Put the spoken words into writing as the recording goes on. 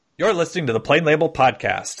You're listening to the Plain Label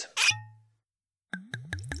Podcast.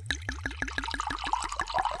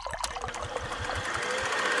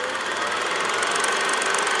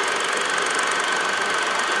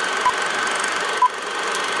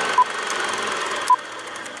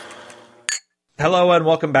 Hello and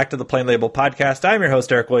welcome back to the Plain Label Podcast. I'm your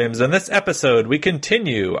host, Eric Williams. In this episode, we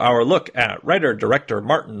continue our look at writer-director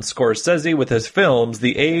Martin Scorsese with his films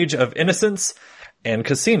The Age of Innocence and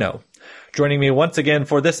Casino. Joining me once again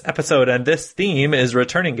for this episode and this theme is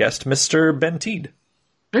returning guest, Mr. Ben Teed.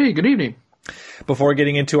 Hey, good evening. Before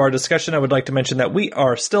getting into our discussion, I would like to mention that we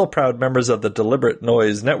are still proud members of the Deliberate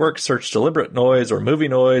Noise Network. Search Deliberate Noise or Movie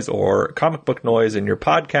Noise or Comic Book Noise in your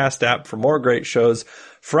podcast app for more great shows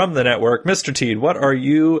from the network. Mr. Teed, what are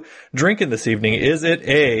you drinking this evening? Is it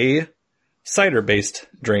a cider-based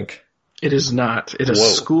drink? It is not. It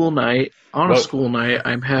is school night. On a school night,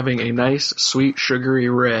 I'm having a nice, sweet, sugary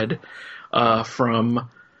red from,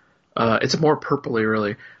 it's more purpley,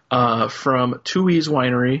 really, from Two E's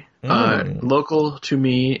Winery, local to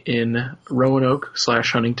me in Roanoke /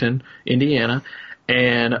 Huntington, Indiana.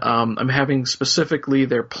 And I'm having specifically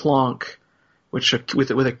their Plonk, which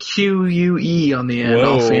with a Q-U-E on the end,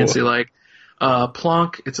 all fancy like.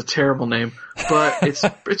 Plonk, it's a terrible name, but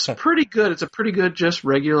it's pretty good. It's a pretty good, just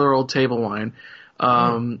regular old table wine.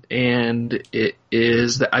 And it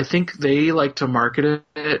is I think they like to market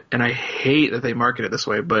it, and I hate that they market it this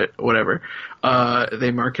way, but whatever.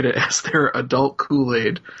 They market it as their adult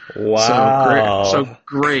Kool-Aid. Wow. So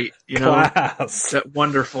great, you know, Class.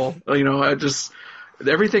 Wonderful. You know,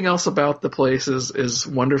 everything else about the place is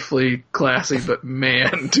wonderfully classy, but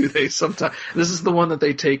man, do they sometimes. This is the one that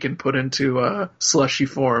they take and put into slushy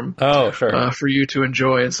form. Oh, sure. For you to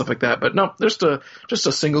enjoy and stuff like that. But no, just a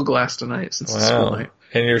single glass tonight since it's school night.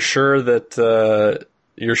 And you're sure that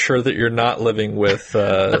you're not living with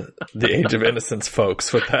the Age of Innocence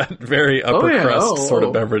folks with that very upper crust sort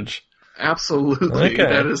of beverage. Absolutely. Okay.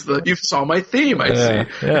 That is you saw my theme, I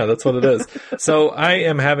see. Yeah, that's what it is. So I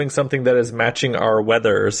am having something that is matching our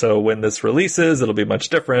weather. So when this releases, it'll be much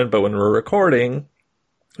different. But when we're recording,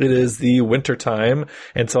 it is the winter time.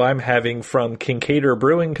 And so I'm having from Kincaidor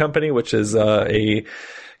Brewing Company, which is a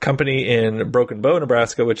company in Broken Bow,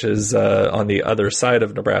 Nebraska, which is on the other side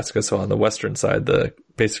of Nebraska. So on the western side,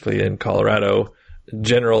 basically in Colorado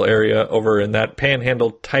general area over in that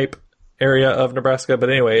panhandle type area of Nebraska.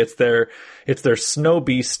 But anyway, it's their Snow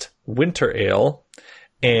Beast Winter Ale,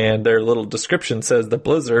 and their little description says the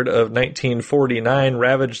blizzard of 1949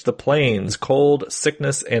 ravaged the plains. Cold,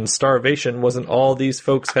 sickness, and starvation wasn't all these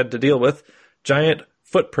folks had to deal with. Giant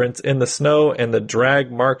footprints in the snow and the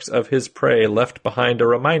drag marks of his prey left behind a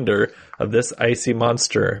reminder of this icy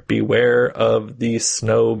monster. Beware of the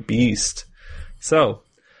Snow Beast. So,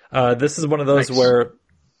 this is one of those where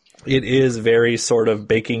it is very sort of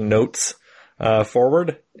baking notes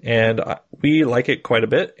forward, and we like it quite a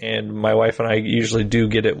bit, and my wife and I usually do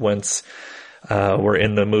get it once we're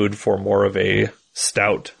in the mood for more of a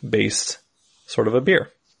stout-based sort of a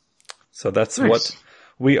beer. So that's what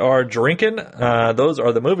we are drinking. Those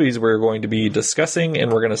are the movies we're going to be discussing,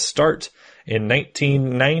 and we're going to start in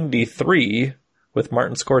 1993 with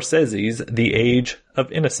Martin Scorsese's The Age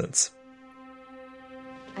of Innocence.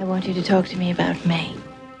 I want you to talk to me about May.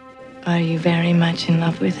 Are you very much in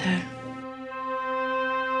love with her?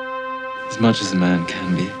 As much as a man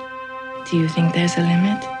can be. Do you think there's a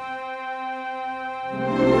limit?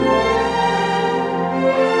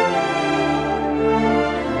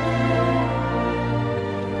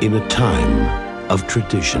 In a time of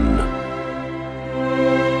tradition,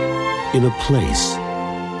 in a place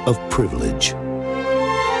of privilege,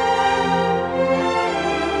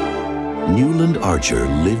 Newland Archer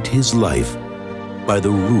lived his life by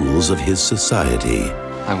the rules of his society.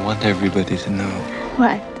 I want everybody to know.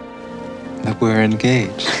 What? That we're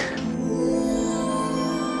engaged.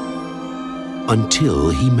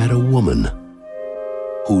 Until he met a woman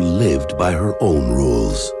who lived by her own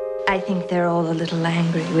rules. I think they're all a little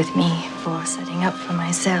angry with me for setting up for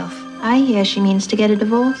myself. I hear she means to get a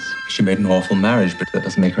divorce. She made an awful marriage, but that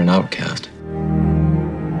doesn't make her an outcast.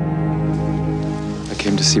 I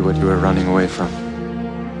came to see what you were running away from.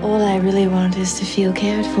 All I really want is to feel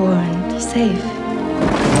cared for and safe.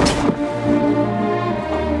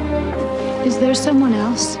 Is there someone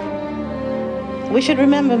else? We should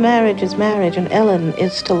remember marriage is marriage, and Ellen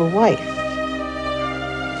is still a wife.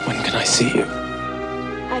 When can I see you?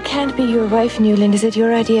 I can't be your wife, Newland. Is it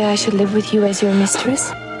your idea I should live with you as your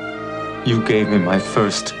mistress? You gave me my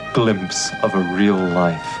first glimpse of a real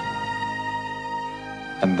life.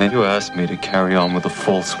 And then you asked me to carry on with a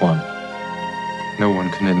false one. No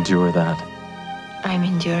one can endure that. I'm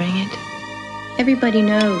enduring it. Everybody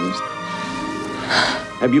knows.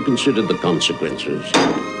 Have you considered the consequences?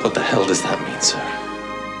 What the hell does that mean, sir?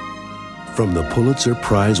 From the Pulitzer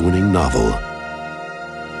Prize-winning novel,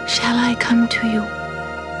 Shall I come to you?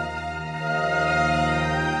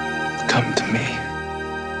 Come to me.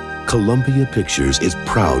 Columbia Pictures is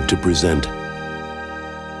proud to present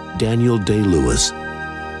Daniel Day-Lewis,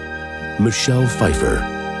 Michelle Pfeiffer,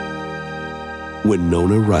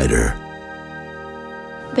 Winona Ryder.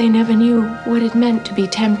 They never knew what it meant to be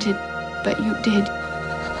tempted, but you did.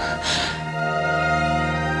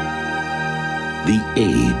 The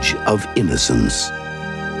Age of Innocence,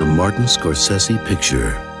 the Martin Scorsese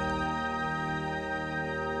picture.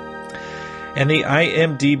 And the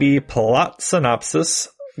IMDb plot synopsis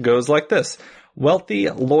goes like this. Wealthy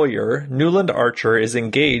lawyer Newland Archer is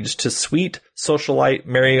engaged to sweet socialite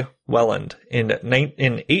Mary Welland in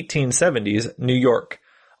 1870s New York.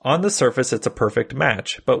 On the surface, it's a perfect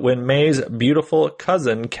match, but when May's beautiful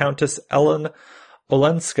cousin, Countess Ellen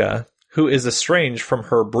Olenska, who is estranged from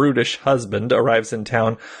her brutish husband, arrives in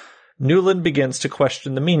town, Newland begins to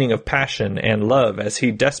question the meaning of passion and love as he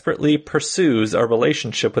desperately pursues a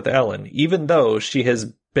relationship with Ellen, even though she has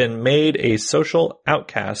been made a social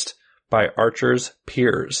outcast by Archer's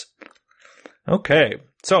peers. Okay,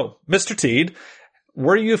 so, Mr. Teed,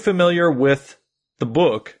 were you familiar with the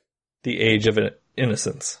book, The Age of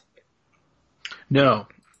Innocence? No.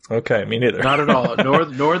 Okay, me neither. Not at all. Nor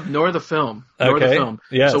the film. Nor the film.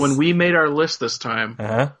 Yes. So when we made our list this time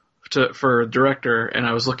for director, and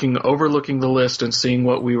I was overlooking the list and seeing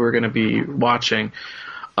what we were going to be watching,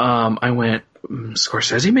 I went,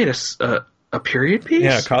 Scorsese made a period piece?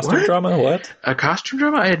 Yeah, costume drama? What? A costume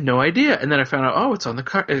drama? I had no idea. And then I found out, it's on the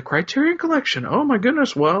Criterion Collection. Oh my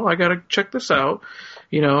goodness, well, I gotta check this out.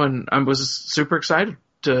 And I was super excited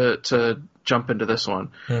to jump into this one.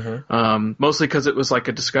 Mm-hmm. Mostly because it was like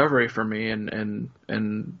a discovery for me and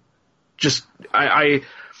just, I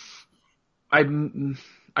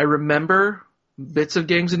remember bits of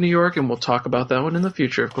Gangs in New York, and we'll talk about that one in the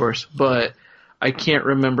future, of course, but I can't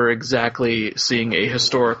remember exactly seeing a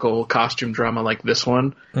historical costume drama like this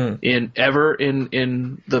one in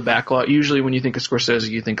the backlog. Usually, when you think of Scorsese,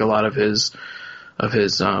 you think a lot of his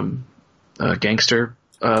gangster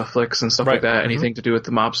flicks and stuff like that. Anything to do with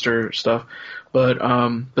the mobster stuff. But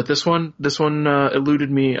this one eluded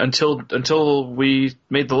me until we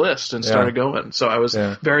made the list and started going. So I was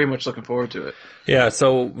very much looking forward to it. Yeah,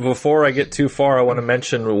 so before I get too far, I want to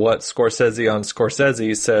mention what Scorsese on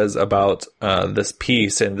Scorsese says about this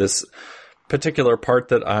piece and this particular part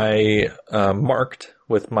that I marked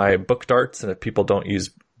with my book darts. And if people don't use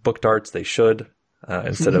book darts, they should,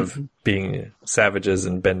 instead of being savages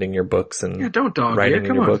and bending your books and don't dog writing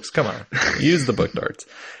in your books. Come on, use the book darts.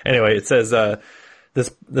 Anyway, it says...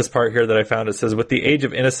 This part here that I found, it says, with the Age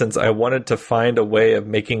of Innocence, I wanted to find a way of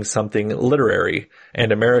making something literary,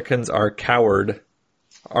 and Americans are cowed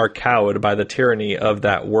by the tyranny of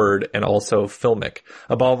that word and also filmic.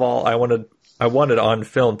 Above all, I wanted on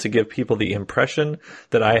film to give people the impression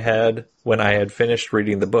that I had when I had finished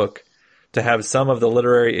reading the book, to have some of the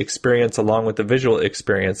literary experience along with the visual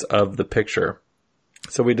experience of the picture.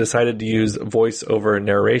 So we decided to use voice-over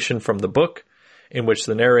narration from the book, in which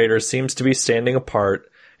the narrator seems to be standing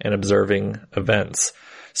apart and observing events.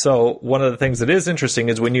 So one of the things that is interesting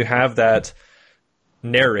is when you have that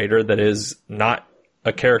narrator that is not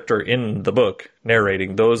a character in the book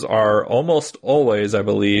narrating, those are almost always, I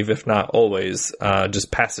believe, if not always,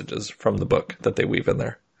 just passages from the book that they weave in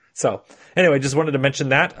there. So anyway, just wanted to mention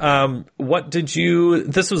that.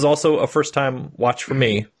 This was also a first time watch for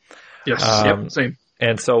me. Yes, same.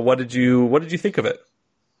 And so what did you think of it?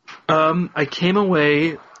 I came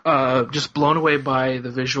away just blown away by the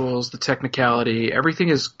visuals, the technicality. Everything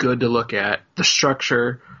is good to look at. The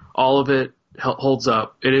structure, all of it holds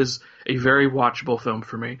up. It is a very watchable film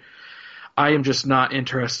for me. I am just not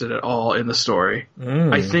interested at all in the story.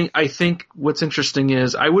 I think what's interesting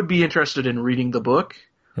is I would be interested in reading the book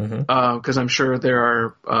because I'm sure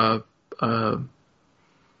there are.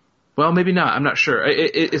 Well, maybe not. I'm not sure.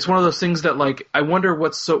 It's one of those things that, like, I wonder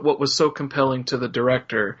what was so compelling to the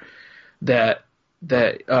director that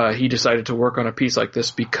he decided to work on a piece like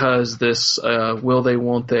this, because this will they,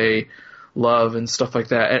 won't they, love and stuff like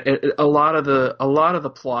that. A lot of the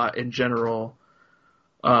plot in general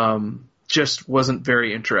just wasn't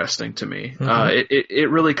very interesting to me. It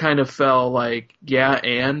really kind of fell like,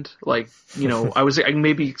 I was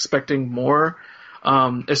maybe expecting more,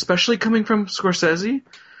 especially coming from Scorsese.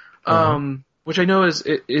 Which I know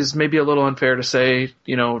is maybe a little unfair to say,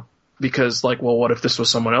 because, like, well, what if this was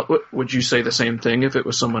someone else? Would you say the same thing if it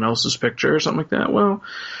was someone else's picture or something like that? Well,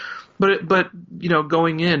 But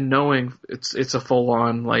going in knowing it's a full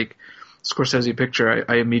on like Scorsese picture,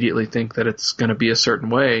 I immediately think that it's going to be a certain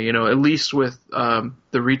way. At least with the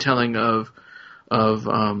retelling of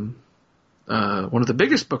one of the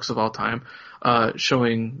biggest books of all time,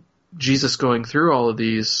 showing Jesus going through all of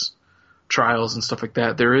these trials and stuff like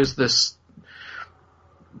that. There is this,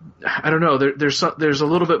 I don't know, there's a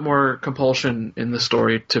little bit more compulsion in the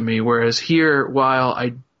story to me, whereas here, while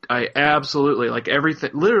I absolutely, like,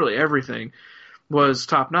 everything, literally everything was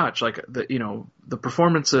top notch, like the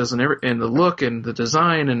performances and the look and the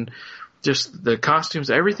design and just the costumes,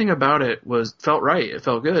 everything about it felt right. It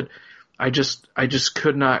felt good. I just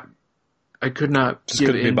could not just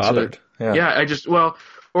couldn't be bothered. Yeah,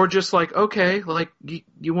 or just like, okay, like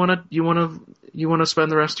you want to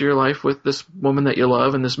spend the rest of your life with this woman that you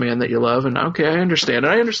love and this man that you love, and okay, I understand.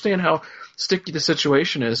 And I understand how sticky the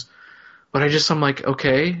situation is, but I'm like,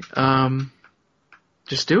 okay,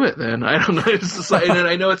 just do it then. I don't know. It's just like, and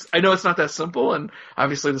I know it's not that simple, and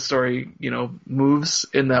obviously the story, moves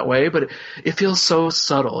in that way, but it feels so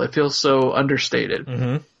subtle. It feels so understated. Mm-hmm.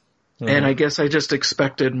 Mm-hmm. And I guess I just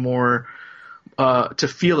expected more, to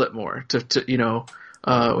feel it more,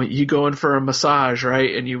 you go in for a massage,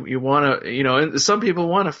 right? And you want to, and some people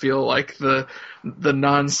want to feel like the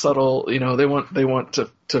non-subtle, they want to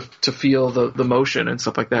feel the motion and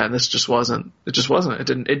stuff like that. And this just wasn't.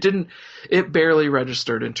 It barely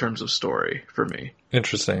registered in terms of story for me.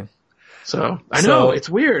 Interesting. So I know it's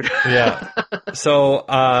weird. Yeah. So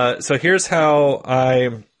here's how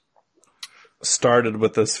I started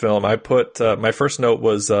with this film. I put, my first note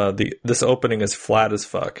was, this opening is flat as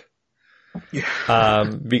fuck. Yeah.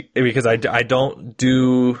 Because I'm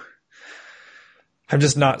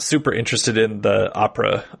just not super interested in the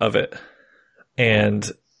opera of it. And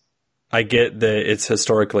I get that it's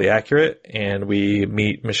historically accurate, and we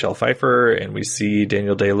meet Michelle Pfeiffer and we see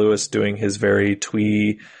Daniel Day-Lewis doing his very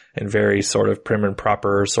twee and very sort of prim and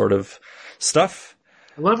proper sort of stuff.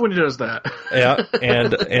 I love when he does that. Yeah.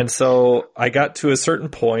 And so I got to a certain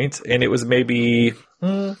point, and it was maybe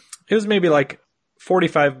like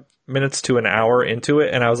 45 minutes to an hour into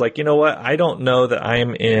it, and I was like, you know what? I don't know that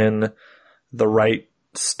I'm in the right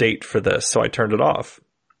state for this, so I turned it off,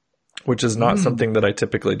 which is not something that I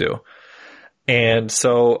typically do. And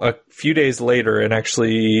so a few days later, and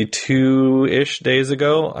actually 2-ish days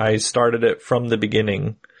ago, I started it from the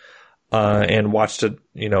beginning, and watched it,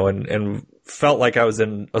 and felt like I was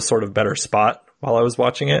in a sort of better spot while I was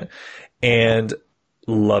watching it, and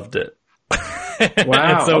loved it. Wow.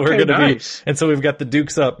 And so okay, we're going to nice. and so we've got the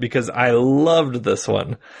Dukes up because I loved this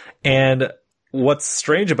one. And what's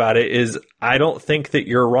strange about it is I don't think that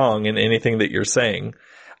you're wrong in anything that you're saying.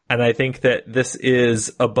 And I think that this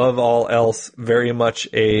is above all else very much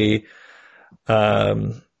a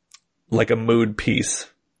like a mood piece.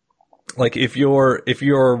 Like if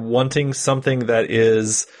you're wanting something that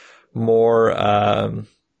is more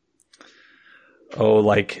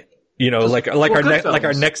like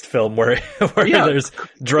our next film where there's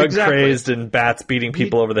drug crazed and bats beating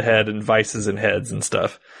people over the head and vices and heads and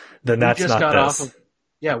stuff. Then that's not this.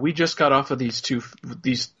 We just got off of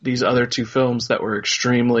these other two films that were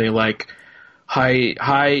extremely like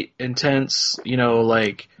high intense,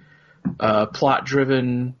 plot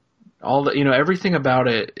driven, all the, everything about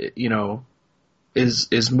it,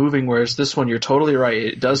 is moving, whereas this one, you're totally right.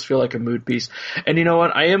 It does feel like a mood piece. And you know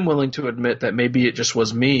what? I am willing to admit that maybe it just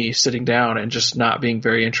was me sitting down and just not being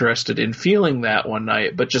very interested in feeling that one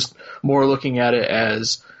night, but just more looking at it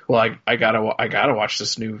as, well, I gotta watch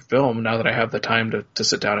this new film now that I have the time to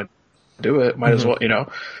sit down and do it. Might as well,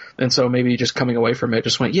 And so maybe just coming away from it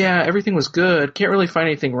just went, yeah, everything was good. Can't really find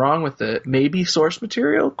anything wrong with it. Maybe source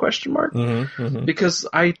material, ? Because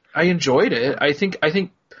I enjoyed it. I think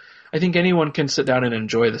anyone can sit down and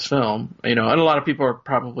enjoy this film, and a lot of people are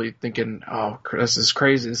probably thinking, oh, this is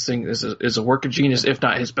crazy. This thing is a work of genius, if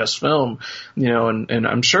not his best film, and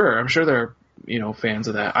I'm sure there are, fans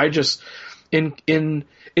of that. I just,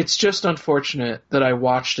 it's just unfortunate that I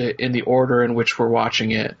watched it in the order in which we're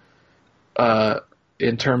watching it,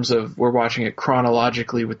 in terms of we're watching it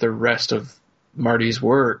chronologically with the rest of Marty's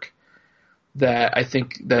work, that I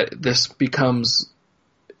think that this becomes,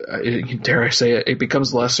 dare I say it, it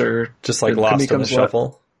becomes lesser. Just like lost in the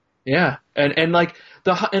shuffle. Yeah. And like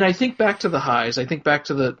and I think back to the highs. I think back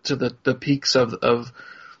to the peaks of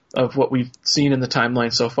what we've seen in the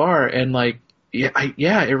timeline so far. And like,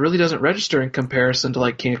 it really doesn't register in comparison to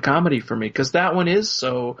like King of Comedy for me. 'Cause that one is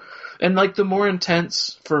so, and like the more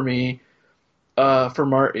intense for me, for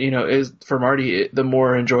Marty, the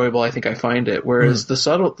more enjoyable I think I find it. Whereas the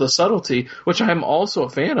subtlety, which I'm also a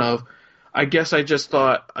fan of, I guess I just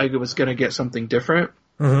thought I was going to get something different.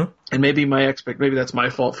 Mm-hmm. And maybe maybe that's my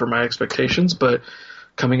fault for my expectations, but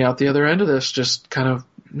coming out the other end of this just kind of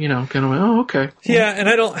oh, okay. Yeah, and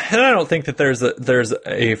I don't think that there's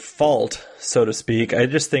a fault, so to speak. I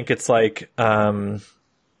just think it's like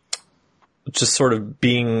just sort of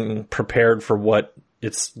being prepared for what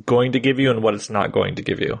it's going to give you and what it's not going to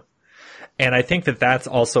give you. And I think that that's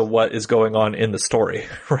also what is going on in the story,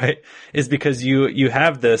 right? Is because you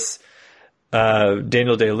have this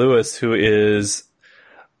Daniel Day-Lewis who is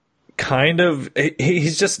kind of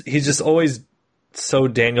he's just always so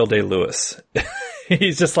Daniel Day-Lewis.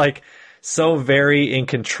 He's just like so very in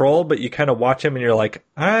control, but you kind of watch him and you're like,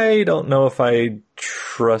 I don't know if I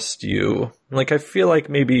trust you. Like, I feel like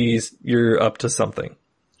maybe you're up to something.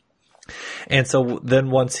 And so then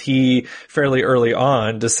once he fairly early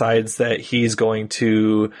on decides that he's going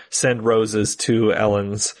to send roses to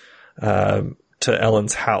Ellen's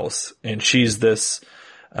house, and she's this,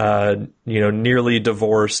 nearly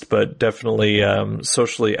divorced, but definitely,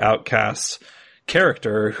 socially outcast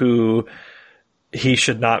character who he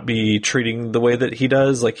should not be treating the way that he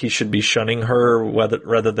does. Like, he should be shunning her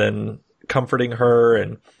rather than comforting her,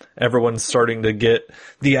 and everyone's starting to get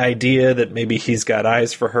the idea that maybe he's got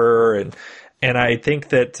eyes for her. And I think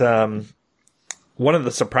that one of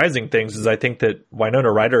the surprising things is I think that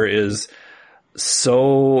Winona Ryder is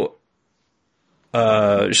so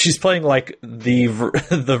she's playing like the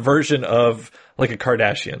version of like a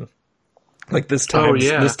Kardashian. Like this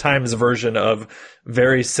time's version of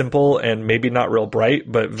very simple and maybe not real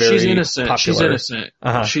bright, but very she's innocent. popular. She's innocent.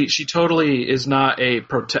 Uh-huh. She totally is not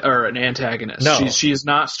or an antagonist. No. She is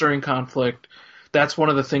not stirring conflict. That's one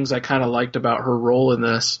of the things I kind of liked about her role in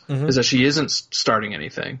this, mm-hmm. is that she isn't starting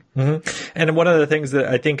anything. Mm-hmm. And one of the things that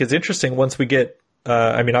I think is interesting once we get,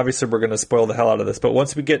 obviously we're going to spoil the hell out of this, but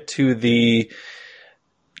once we get to the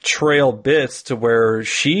trail bits to where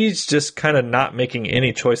she's just kind of not making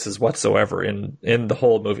any choices whatsoever in the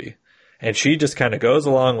whole movie. And she just kind of goes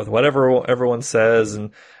along with whatever everyone says. And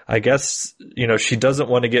I guess, she doesn't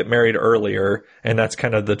want to get married earlier. And that's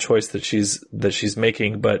kind of the choice that she's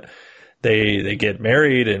making. But they get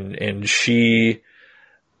married and she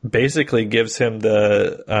basically gives him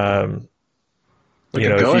the,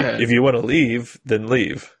 if you want to leave, then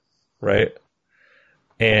leave. Right.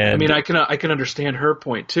 And I mean, I can understand her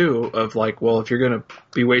point too of like, well, if you're going to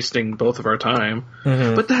be wasting both of our time,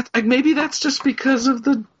 mm-hmm. but maybe that's just because of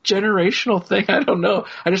the generational thing. I don't know.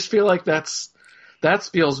 I just feel like that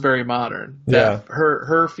feels very modern. Yeah.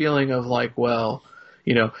 Her feeling of like, well,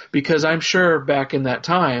 because I'm sure back in that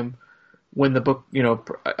time when the book,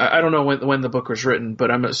 I don't know when the book was written,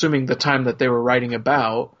 but I'm assuming the time that they were writing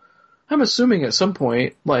about, I'm assuming at some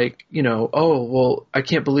point, like, oh, well, I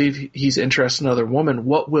can't believe he's interested in another woman.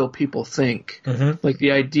 What will people think? Mm-hmm. Like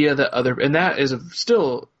the idea that and that is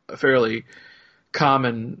still a fairly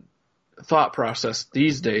common thought process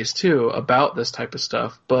these days too about this type of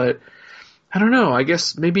stuff. But I don't know. I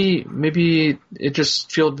guess maybe it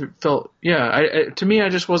just felt to me, I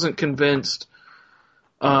just wasn't convinced.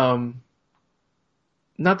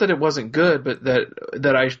 Not that it wasn't good, but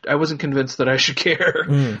that I wasn't convinced that I should care,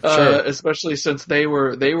 sure. Especially since they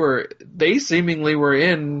seemingly were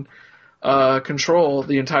in control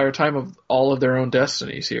the entire time of all of their own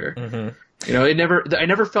destinies here. Mm-hmm. I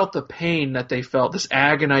never felt the pain that they felt, this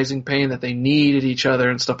agonizing pain that they needed each other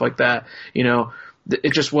and stuff like that.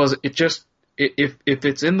 It just was. It just if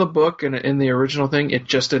it's in the book and in the original thing, it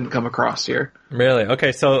just didn't come across here. Really?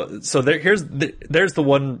 Okay. So there's the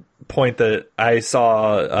one point that I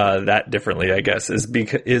saw that differently, I guess,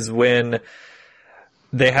 is when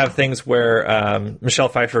they have things where Michelle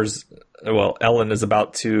Pfeiffer's Ellen is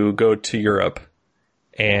about to go to Europe,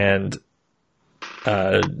 and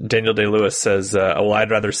Daniel Day-Lewis says, "Well,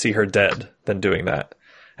 I'd rather see her dead than doing that."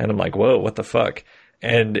 And I'm like, "Whoa, what the fuck?"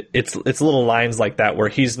 And it's little lines like that where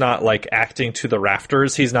he's not like acting to the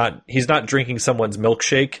rafters. He's not drinking someone's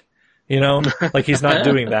milkshake, like he's not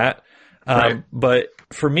doing that. Right. But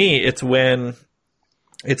for me, it's the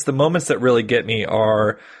moments that really get me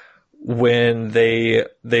are when they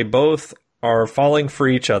both are falling for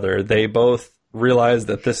each other. They both realize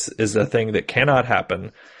that this is a thing that cannot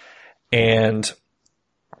happen. And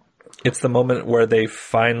it's the moment where they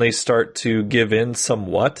finally start to give in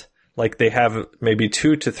somewhat. Like they have maybe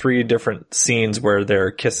 2 to 3 different scenes where they're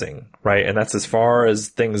kissing, right? And that's as far as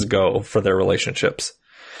things go for their relationships.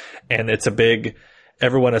 And it's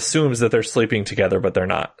everyone assumes that they're sleeping together, but they're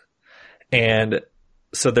not. And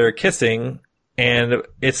so they're kissing, and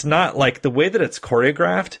it's not like the way that it's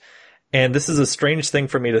choreographed. And this is a strange thing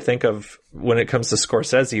for me to think of when it comes to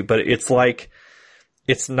Scorsese, but it's like,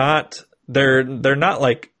 it's not, they're not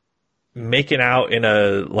like making out in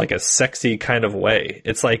a sexy kind of way.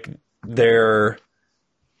 It's like they're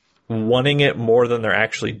wanting it more than they're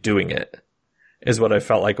actually doing it, is what I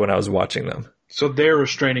felt like when I was watching them. So they're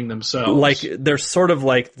restraining themselves. Like they're sort of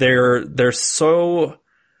like they've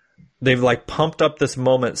like pumped up this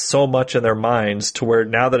moment so much in their minds to where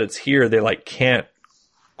now that it's here, they like can't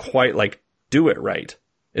quite like do it right,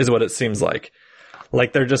 is what it seems like.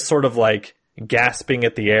 Like they're just sort of like gasping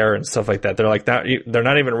at the air and stuff like that. They're like that. They're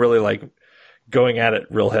not even really like going at it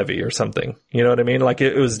real heavy or something. You know what I mean? Like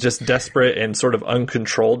it was just desperate and sort of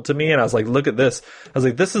uncontrolled to me. And I was like, look at this. I was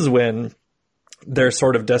like, this is when their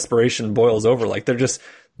sort of desperation boils over. Like they're just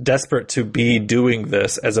desperate to be doing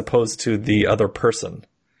this as opposed to the other person.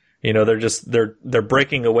 You know, they're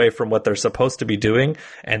breaking away from what they're supposed to be doing.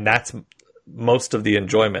 And that's most of the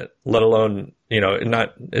enjoyment, let alone, you know,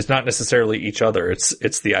 it's not necessarily each other.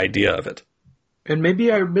 It's the idea of it. And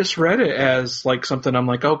maybe I misread it as like something I'm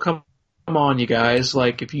like, oh, come on, you guys.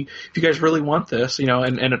 Like if you guys really want this, you know,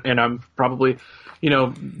 and I'm probably, you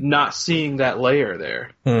know, not seeing that layer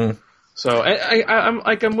there. Mm. So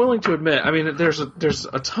I'm willing to admit, I mean, there's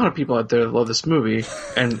a ton of people out there that love this movie,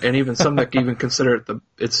 and even some that even consider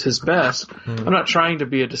it's his best. Mm. I'm not trying to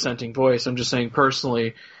be a dissenting voice. I'm just saying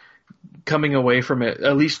personally, coming away from it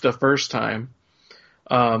at least the first time.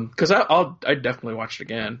 Because I'd definitely watch it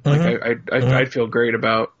again. Mm-hmm. Like I'd feel great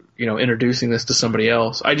about, you know, introducing this to somebody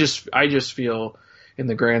else. I just feel in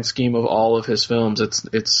the grand scheme of all of his films,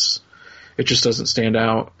 it just doesn't stand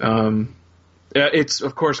out. It's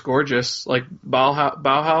of course gorgeous. Like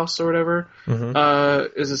Bauhaus or whatever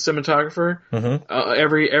is a cinematographer.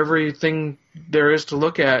 Mm-hmm. Everything there is to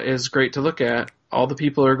look at is great to look at. All the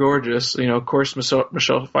people are gorgeous. You know, of course,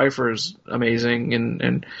 Michelle Pfeiffer is amazing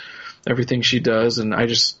and everything she does, and I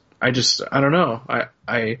don't know.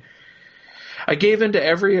 I gave into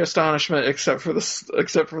every astonishment except for the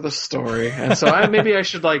story, and so maybe I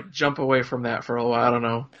should like jump away from that for a while. I don't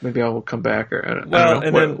know. Maybe I will come back, or I don't know.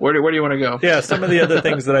 And then where do you want to go? Yeah, some of the other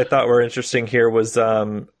things that I thought were interesting here was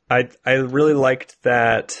I really liked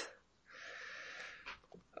that.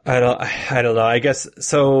 I don't know. I guess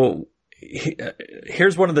so.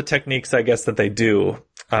 Here's one of the techniques, I guess, that they do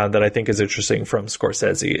that I think is interesting from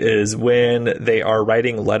Scorsese is when they are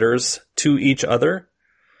writing letters to each other.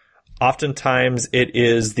 Oftentimes it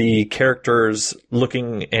is the characters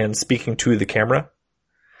looking and speaking to the camera.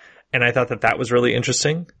 And I thought that was really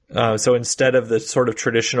interesting. So instead of the sort of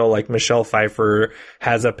traditional, like Michelle Pfeiffer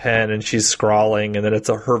has a pen and she's scrawling and then it's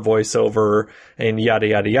her voiceover and yada,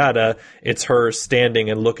 yada, yada, it's her standing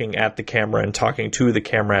and looking at the camera and talking to the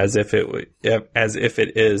camera as if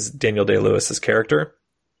it is Daniel Day-Lewis's character.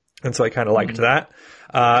 And so I kind of liked that.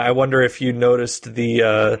 I wonder if you noticed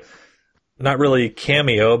the, not really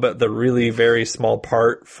cameo, but the really very small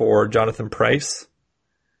part for Jonathan Pryce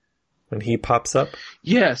when he pops up.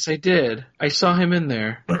 Yes, I did. I saw him in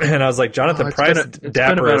there. And I was like, Jonathan Pryce,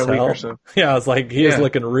 dapper as hell. So. Yeah, I was like, he is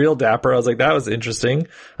looking real dapper. I was like, that was interesting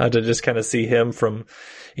to just kind of see him from,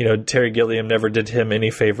 you know, Terry Gilliam never did him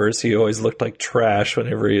any favors. He always looked like trash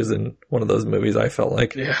whenever he was in one of those movies, I felt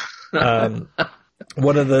like. Yeah.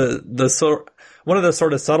 One of the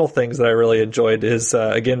sort of subtle things that I really enjoyed is,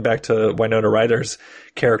 again, back to Winona Ryder's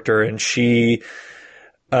character, and she,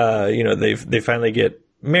 you know, they finally get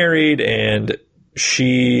married, and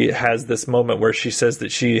she has this moment where she says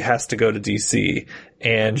that she has to go to DC,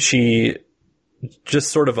 and she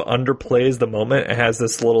just sort of underplays the moment and has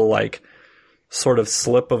this little like sort of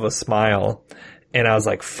slip of a smile. And I was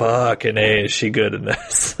like, fucking A, is she good in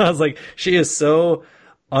this? I was like, she is so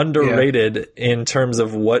underrated in terms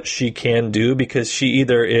of what she can do, because she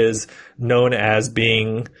either is known as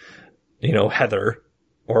being, you know, Heather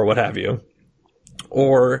or what have you,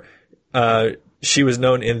 or she was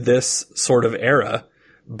known in this sort of era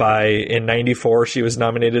in 94, she was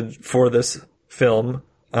nominated for this film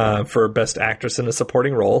for Best Actress in a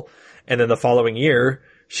Supporting Role. And then the following year,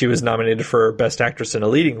 she was nominated for Best Actress in a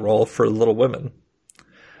Leading Role for Little Women.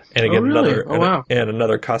 And again,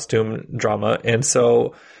 another costume drama. And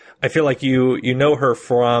so I feel like you know her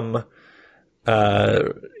from,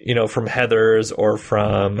 you know, from Heathers or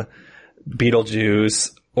from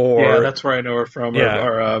Beetlejuice. Or, that's where I know her from.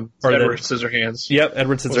 Or Edward Scissorhands. Yep,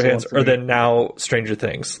 Edward Scissorhands. Or then now Stranger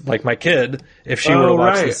Things. Like my kid, if she were to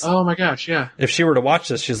watch this. Oh my gosh, yeah. If she were to watch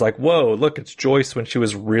this, she's like, whoa, look, it's Joyce when she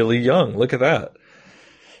was really young. Look at that.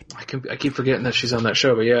 I keep forgetting that she's on that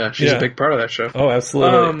show, but yeah, she's a big part of that show. Oh,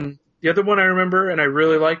 absolutely. The other one I remember and I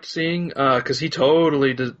really liked seeing, because he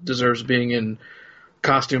totally deserves being in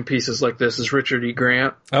costume pieces like this, is Richard E.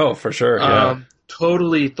 Grant. Oh, for sure, yeah.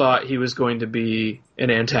 Totally thought he was going to be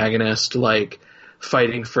an antagonist, like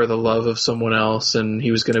fighting for the love of someone else, and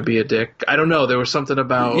he was going to be a dick. I don't know. There was something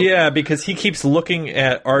about... Yeah, because he keeps looking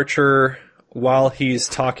at Archer while he's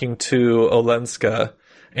talking to Olenska,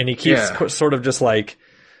 and he keeps sort of just like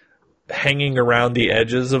hanging around the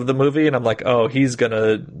edges of the movie, and I'm like, oh, he's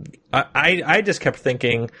gonna... I just kept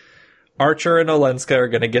thinking Archer and Olenska are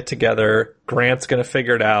gonna get together, Grant's gonna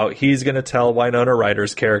figure it out, he's gonna tell Winona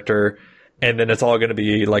Ryder's character, and then it's all gonna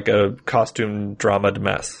be like a costume drama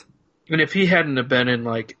mess. And if he hadn't have been in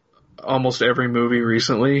like almost every movie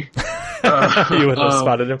recently, you would have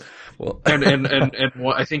spotted him. Well, and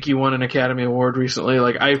I think he won an Academy Award recently.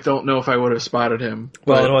 Like, I don't know if I would have spotted him.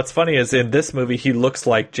 Well, and what's funny is in this movie he looks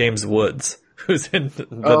like James Woods, who's in the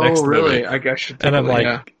next movie. Oh, really? I guess. Should and I'm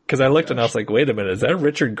like, because I looked and I was like, wait a minute, is that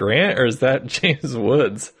Richard Grant or is that James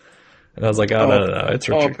Woods? And I was like, oh, no, it's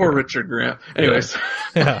Richard Grant. Oh, poor Richard Grant. Anyways.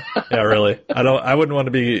 Yeah, really. I wouldn't want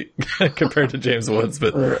to be compared to James Woods,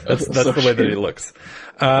 but that's the way that he looks.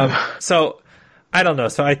 So, I don't know.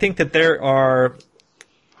 So I think that there are,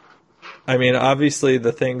 I mean, obviously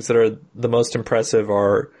the things that are the most impressive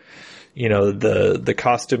are, you know, the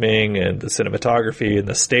costuming and the cinematography and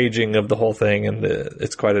the staging of the whole thing, and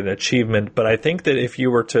it's quite an achievement. But I think that if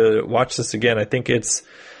you were to watch this again, I think it's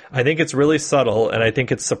really subtle, and I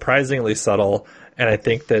think it's surprisingly subtle, and I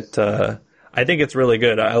think it's really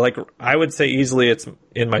good. I would say easily it's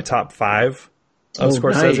in my top 5 of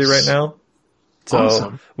Scorsese right now. So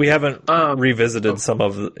awesome. We haven't revisited some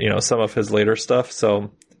of his later stuff.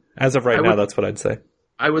 So as of right now, that's what I'd say.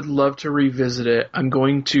 I would love to revisit it. I'm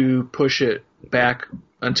going to push it back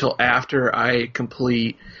until after I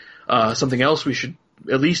complete something else we should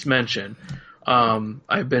at least mention.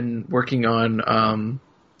 I've been working on Martin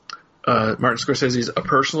Scorsese's A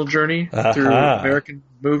Personal Journey through American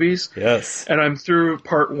movies. Yes. And I'm through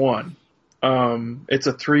part 1. It's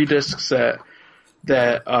a 3-disc set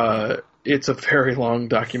that it's a very long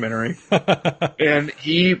documentary. And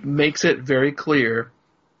he makes it very clear,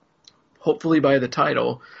 hopefully by the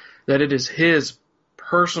title, that it is his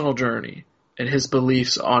personal journey and his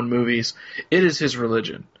beliefs on movies. It is his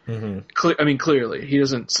religion. Mm-hmm. Clearly. He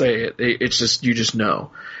doesn't say it. It's just, you just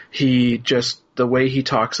know. The way he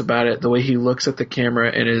talks about it, the way he looks at the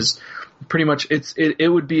camera, and is pretty much,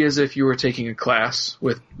 it would be as if you were taking a class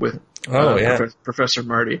with Professor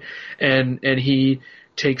Marty. And he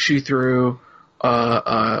takes you through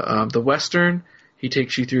the Western, he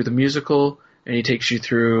takes you through the musical, and he takes you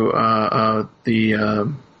through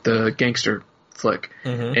the gangster flick.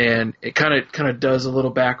 Mm-hmm. And it kind of does a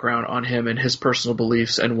little background on him and his personal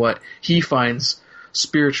beliefs and what he finds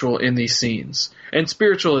spiritual in these scenes. And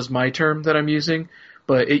spiritual is my term that I'm using,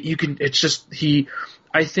 but I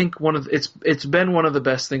think it's been one of the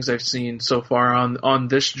best things I've seen so far on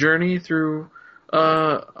this journey through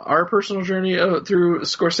our personal journey through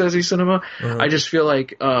Scorsese cinema. Mm-hmm. I just feel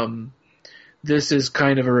like this is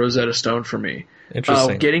kind of a Rosetta Stone for me.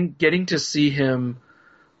 Interesting. Getting to see him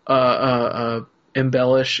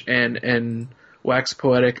embellish and wax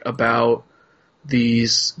poetic about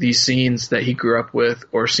these scenes that he grew up with,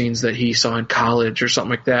 or scenes that he saw in college or something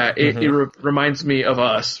like that. Mm-hmm. It reminds me of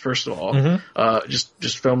us, first of all, mm-hmm.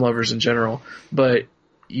 just film lovers in general. But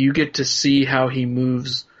you get to see how he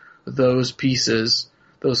moves those pieces,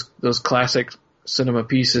 those classic cinema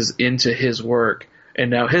pieces, into his work. And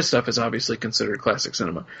now his stuff is obviously considered classic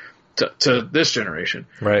cinema to this generation.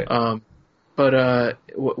 Right. But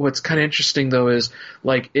what's kind of interesting though is,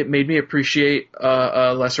 like, it made me appreciate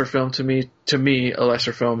a lesser film to me a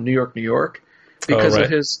lesser film, New York, New York, because of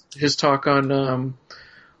his talk on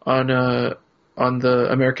the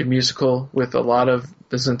American musical with a lot of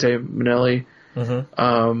Vincente Minnelli.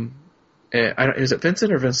 Mm-hmm. Is it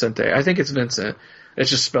Vincent or Vincente? I think it's Vincent. It's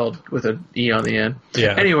just spelled with an E on the end.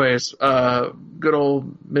 Yeah. Anyways, good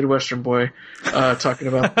old Midwestern boy talking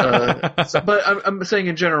about. But I'm saying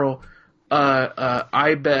in general.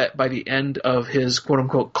 I bet by the end of his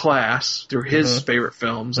quote-unquote class, through his mm-hmm. favorite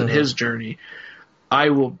films and mm-hmm. his journey,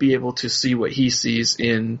 I will be able to see what he sees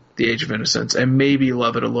in The Age of Innocence and maybe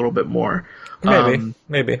love it a little bit more.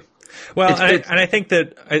 Maybe. Well, I think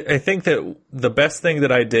that the best thing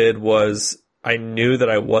that I did was I knew that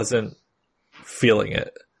I wasn't feeling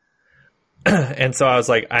it. And so I was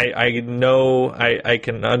like, I know I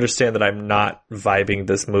can understand that I'm not vibing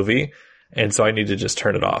this movie, and so I need to just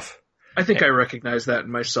turn it off. I think I recognized that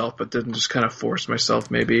in myself, but didn't just kind of force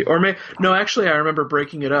myself, maybe. No, actually, I remember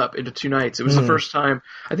breaking it up into 2 nights. It was the first time,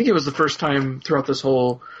 I think it was the first time throughout this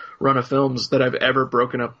whole run of films that I've ever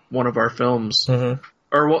broken up one of our films, mm-hmm.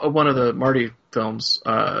 or one of the Marty films,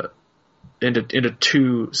 into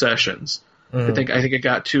 2 sessions. Mm-hmm. I think it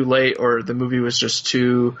got too late, or the movie was just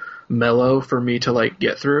too mellow for me to like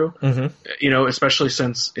get through. Mm-hmm. You know, especially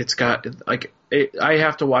since it's got like I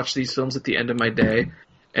have to watch these films at the end of my day,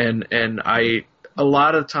 and I a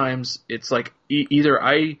lot of times it's like either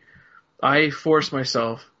I force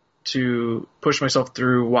myself to push myself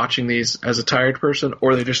through watching these as a tired person,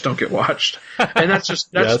 or they just don't get watched. And that's Yes.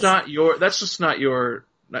 that's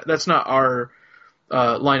not our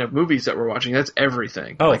line of movies that we're watching. That's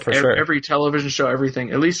everything. Oh, for sure. Every television show,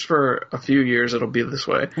 everything. At least for a few years, it'll be this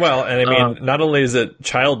way. Well, and I mean, not only is it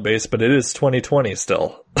child-based, but it is 2020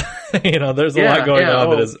 still. You know, there's a lot going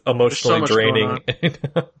on that is emotionally draining.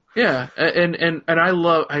 Yeah, and I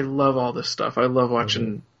love all this stuff. I love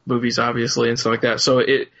watching movies, obviously, and stuff like that. So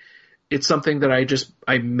it's something that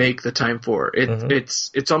I make the time for.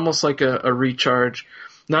 It's almost like a recharge.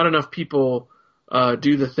 Not enough people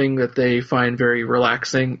do the thing that they find very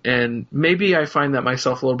relaxing, and maybe I find that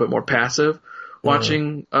myself a little bit more passive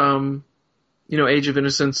watching, Age of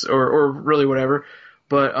Innocence or really whatever.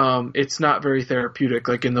 But it's not very therapeutic,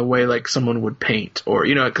 like in the way like someone would paint, or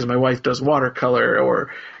because my wife does watercolor,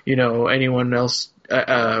 or anyone else.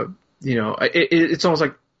 It's almost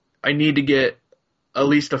like I need to get at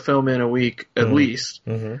least a film in a week, at least.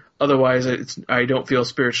 Mm-hmm. Otherwise, I don't feel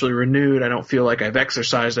spiritually renewed. I don't feel like I've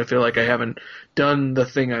exercised. I feel like I haven't done the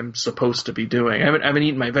thing I'm supposed to be doing. I haven't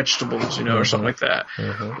eaten my vegetables, or something like that.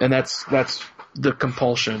 Mm-hmm. And that's the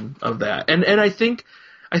compulsion of that. And I think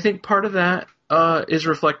part of that is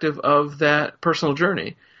reflective of that personal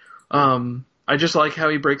journey. I just like how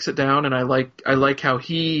he breaks it down, and I like how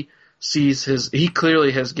he sees he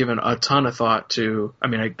clearly has given a ton of thought to,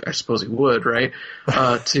 I suppose he would, right?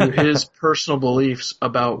 To his personal beliefs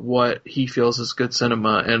about what he feels is good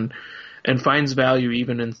cinema, and finds value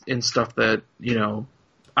even in stuff that,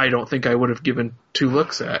 I don't think I would have given two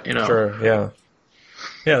looks at, Sure, yeah.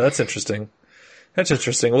 Yeah, that's interesting. That's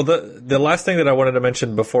interesting. Well, the last thing that I wanted to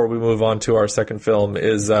mention before we move on to our second film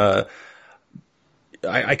is,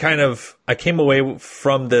 I came away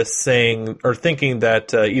from this saying or thinking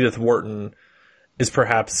that Edith Wharton is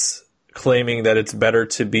perhaps claiming that it's better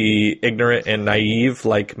to be ignorant and naive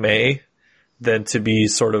like May than to be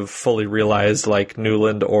sort of fully realized like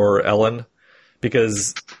Newland or Ellen,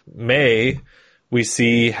 because May, we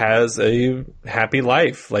see, has a happy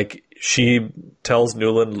life. Like, she tells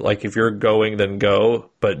Newland, like, if you're going, then go,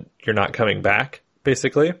 but you're not coming back,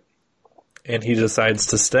 basically. And he decides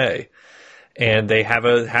to stay. And they have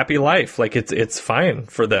a happy life. Like, it's fine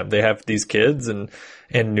for them. They have these kids, and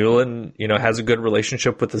Newland, has a good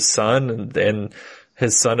relationship with his son, and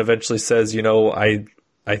his son eventually says,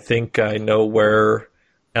 I think I know where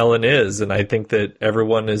Ellen is, and I think that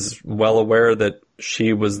everyone is well aware that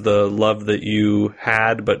she was the love that you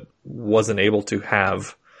had but wasn't able to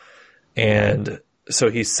have. And so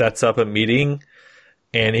he sets up a meeting,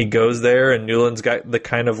 and he goes there, and Newland's got the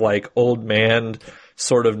kind of like old man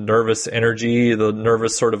sort of nervous energy, the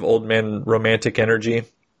nervous sort of old man romantic energy.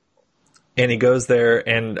 And he goes there,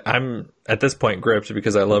 and I'm at this point gripped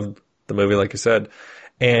because I love the movie, like I said,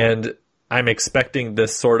 and I'm expecting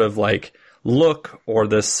this sort of like look, or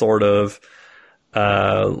this sort of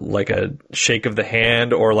like a shake of the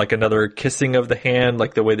hand, or like another kissing of the hand,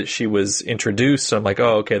 like the way that she was introduced. So I'm like,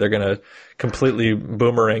 oh, okay, they're going to completely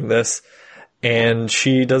boomerang this. And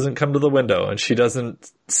she doesn't come to the window, and she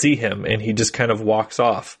doesn't see him, and he just kind of walks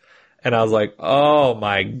off. And I was like, oh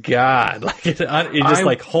my God. Like it just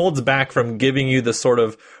like holds back from giving you the sort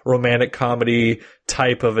of romantic comedy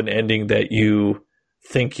type of an ending that you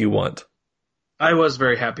think you want. I was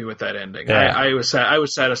very happy with that ending. Yeah. I was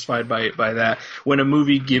satisfied by that. When a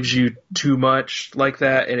movie gives you too much like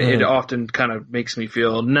that, it often kind of makes me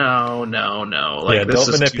feel no. Like, yeah, this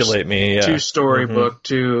don't manipulate me. Yeah. Too storybook,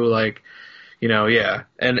 too like, yeah.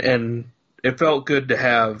 And it felt good to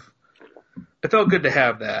have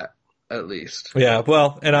that, at least. Yeah,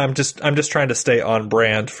 well, and I'm just trying to stay on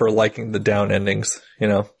brand for liking the down endings,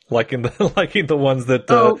 liking the ones that.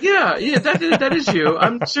 That is you.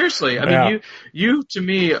 I'm seriously. I mean, you to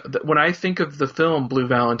me, when I think of the film Blue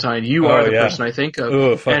Valentine, you are the person I think of.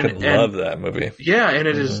 Ooh, fucking love that movie. Yeah, and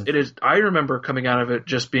it is. I remember coming out of it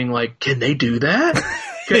just being like, "Can they do that?"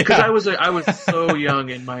 Because I was so young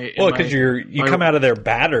in my. Because you come out of there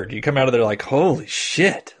battered. You come out of there like, holy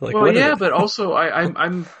shit! Like, well, yeah, but also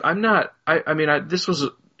I'm not. This was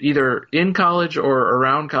either in college or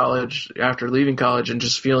around college after leaving college, and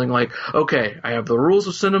just feeling like, okay, I have the rules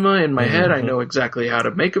of cinema in my head. I know exactly how to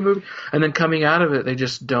make a movie, and then coming out of it, they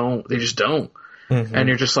just don't. And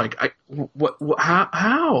you're just like, what?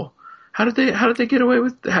 How? How did they get away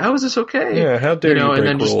with? How is this okay? Yeah, how dare you break and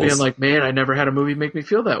then rules. Just being like, man, I never had a movie make me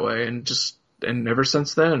feel that way, and ever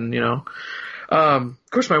since then, Of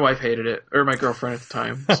course, my wife hated it, or my girlfriend at the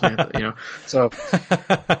time, Samantha, so.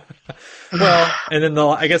 Well, and then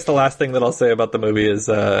I guess the last thing that I'll say about the movie is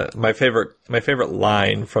my favorite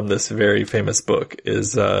line from this very famous book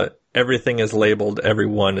is everything is labeled,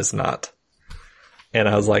 everyone is not. And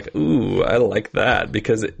I was like, ooh, I like that,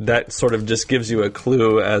 because that sort of just gives you a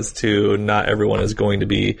clue as to not everyone is going to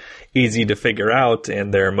be easy to figure out,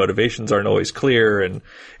 and their motivations aren't always clear. And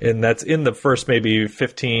that's in the first maybe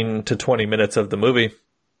 15 to 20 minutes of the movie.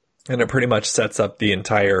 And it pretty much sets up the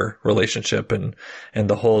entire relationship and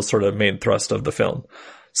the whole sort of main thrust of the film.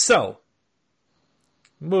 So,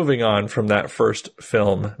 moving on from that first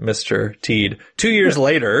film, Mr. Teed. 2 years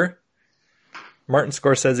later, Martin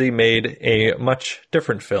Scorsese made a much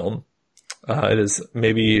different film. It is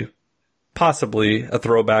possibly a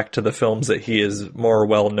throwback to the films that he is more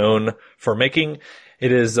well known for making.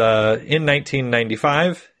 It is in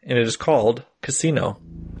 1995, and it is called Casino.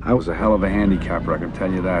 I was a hell of a handicapper, I can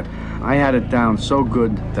tell you that. I had it down so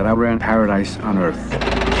good that I ran paradise on earth.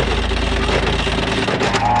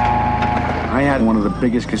 I had one of the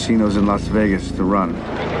biggest casinos in Las Vegas to run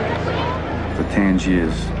for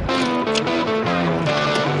Tangiers.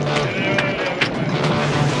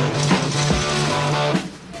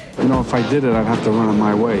 If I did it, I'd have to run it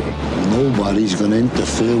my way. Nobody's going to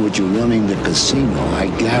interfere with you running the casino, I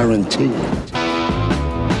guarantee it.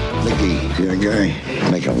 Nicky, you're a guy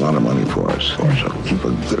making a lot of money for us, so keep a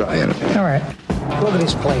good eye on it. All right. Look at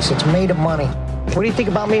this place. It's made of money. What do you think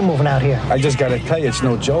about me moving out here? I just got to tell you, it's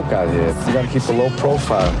no joke out here. You got to keep a low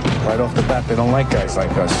profile. Right off the bat, they don't like guys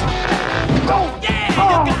like us. Oh,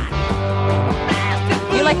 yeah!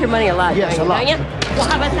 Oh. You like your money a lot, yes, a lot. Don't you? Well,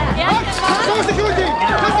 how about that? I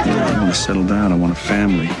want to settle down. I want a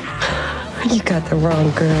family. You got the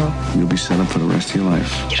wrong girl. You'll be set up for the rest of your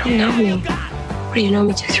life. You don't know me. What do you know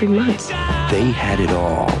me 2-3 months? They had it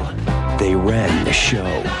all. They ran the show.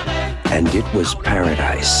 And it was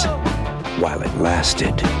paradise. While it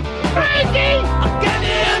lasted. Crazy!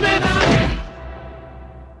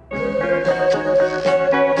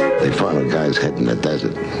 They found a guy's head in the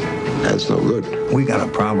desert. That's no good. We got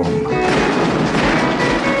a problem.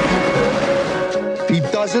 He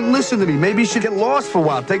doesn't listen to me. Maybe he should get lost for a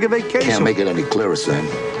while. Take a vacation. Can't make it any clearer, Sam.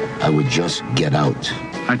 I would just get out.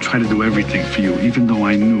 I tried to do everything for you, even though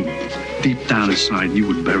I knew deep down inside you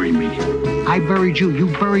would bury me. I buried you. You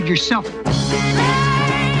buried yourself.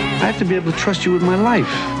 I have to be able to trust you with my life.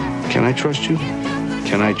 Can I trust you?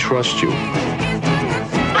 Can I trust you?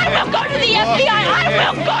 I will go to the FBI. I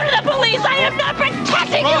will go to the police. I am not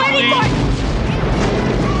protecting you anymore.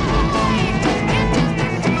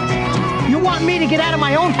 You want me to get out of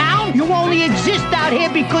my own town? You only exist out here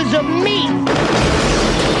because of me.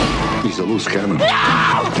 He's a loose cannon. No!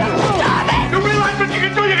 Stop it! You realize what you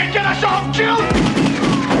can do? You can get us all killed!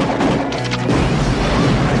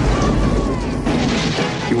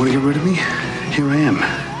 You want to get rid of me? Here I am.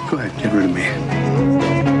 Go ahead, get rid of me.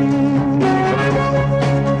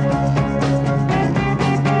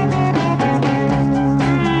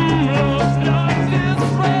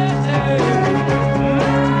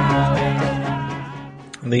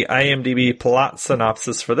 The IMDb plot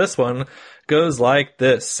synopsis for this one goes like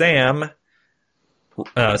this. Sam,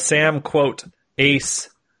 quote, Ace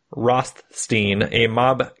Rothstein, a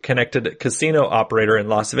mob-connected casino operator in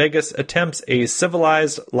Las Vegas, attempts a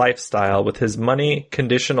civilized lifestyle with his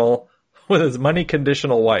money-conditional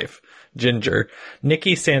wife, Ginger.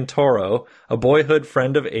 Nicky Santoro, a boyhood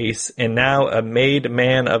friend of Ace and now a made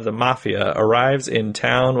man of the mafia, arrives in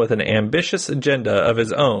town with an ambitious agenda of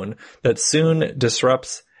his own that soon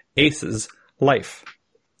disrupts Ace's life.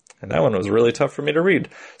 And that one was really tough for me to read.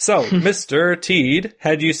 So, Mr. Teed,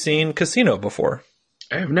 had you seen Casino before?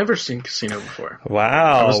 I have never seen Casino before.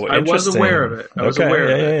 Wow, I was aware of it. I was aware of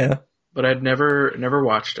it. Yeah. But I'd never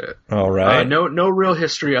watched it. All right. No real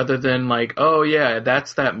history other than like, oh yeah,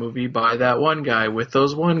 that's that movie by that one guy with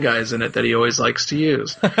those one guys in it that he always likes to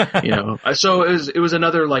use. So it was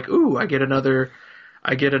another like, ooh, I get another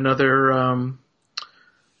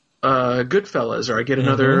Goodfellas, or I get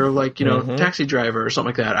another Taxi Driver or something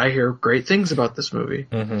like that. I hear great things about this movie.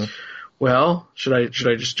 Mm-hmm. Well, should I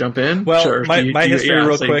just jump in? Well, sure. my history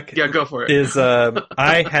real quick. Yeah, go for it. Is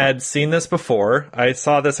I had seen this before. I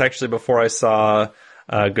saw this actually before I saw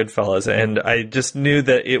Goodfellas, and I just knew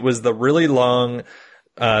that it was the really long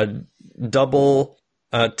double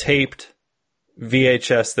taped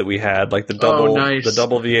VHS that we had, like the double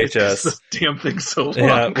VHS. This damn thing's so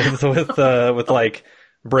long. Yeah, with like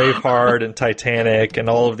Braveheart and Titanic and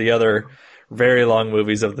all of the other very long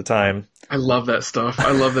movies of the time. I love that stuff.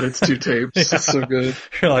 I love that it's 2 tapes. Yeah. It's so good.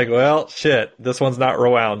 You're like, well, shit, this one's not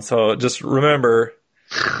rewound. So just remember,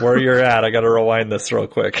 where you're at. I got to rewind this real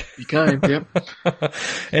quick. You kind, yep.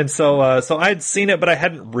 And so I'd seen it, but I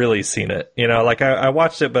hadn't really seen it. You know, like I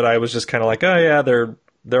watched it, but I was just kind of like, oh yeah,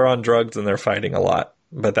 they're on drugs and they're fighting a lot.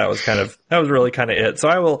 But that was really kind of it.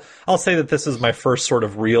 So I'll say that this is my first sort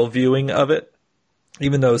of real viewing of it,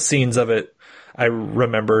 even though scenes of it I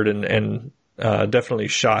remembered and definitely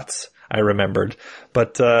shots I remembered.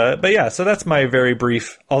 But yeah, so that's my very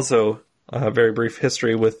brief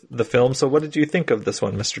history with the film. So what did you think of this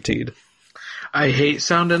one, Mr. Teed? I hate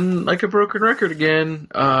sounding like a broken record again,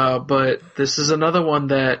 but this is another one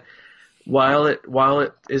that while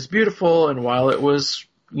it is beautiful and while it was,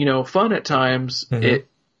 fun at times,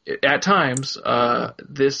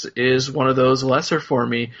 this is one of those lesser for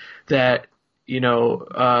me that,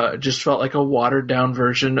 just felt like a watered down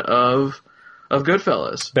version of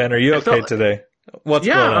Goodfellas. Ben, are you okay today? What's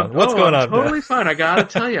going on? What's going on? Totally fine. I gotta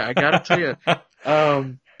tell you.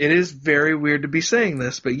 It is very weird to be saying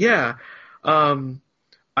this, but yeah, I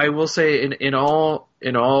will say in all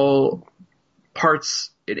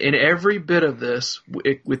parts, in every bit of this,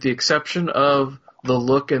 with the exception of the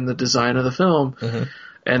look and the design of the film,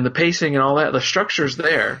 and the pacing and all that, the structure's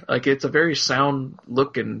there. Like, it's a very sound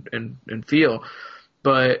look and feel.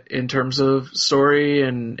 But in terms of story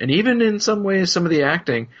and even in some ways, some of the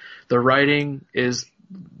acting, the writing is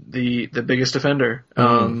the biggest offender.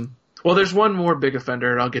 Well, there's one more big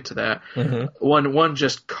offender, and I'll get to that. One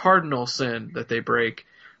just cardinal sin that they break,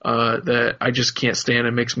 that I just can't stand.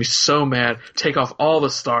 It makes me so mad. Take off all the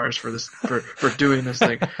stars for this, for doing this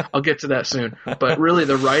thing. I'll get to that soon. But really,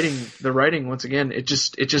 the writing once again, it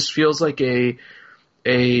just feels like a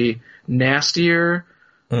nastier,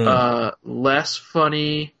 less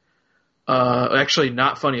funny, actually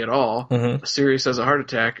not funny at all, serious as a heart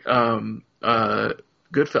attack,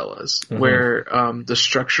 Goodfellas, where the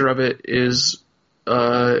structure of it is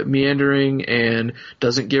meandering and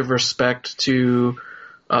doesn't give respect to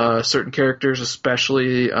certain characters,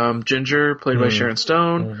 especially Ginger, played by Sharon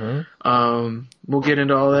Stone. We'll get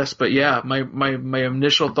into all this, but yeah, my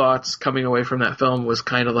initial thoughts coming away from that film was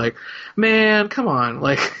kind of like, man, come on,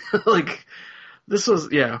 like this was,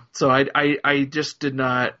 yeah. So I just did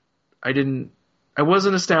not, I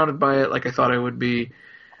wasn't astounded by it like I thought I would be,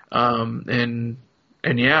 and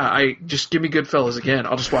yeah, I just give me Goodfellas again.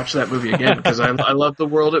 I'll just watch that movie again because I love the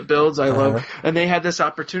world it builds. I love, and they had this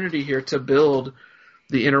opportunity here to build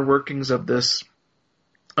the inner workings of this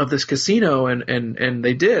casino, and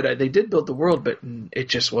they did build the world, but it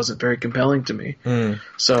just wasn't very compelling to me.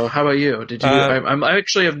 So how about you? Did you? I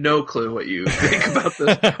actually have no clue what you think about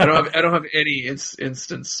this. I don't have any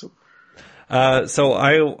instance. So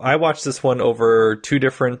I watched this one over 2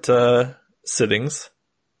 different sittings.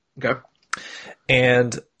 Okay.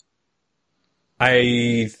 And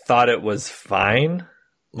I thought it was fine.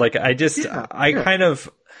 Like, I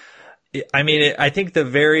think the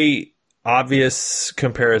very obvious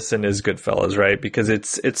comparison is Goodfellas, right? Because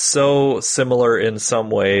it's so similar in some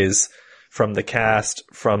ways, from the cast,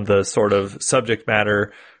 from the sort of subject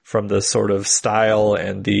matter, from the sort of style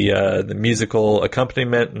and the musical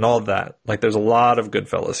accompaniment and all of that. Like, there's a lot of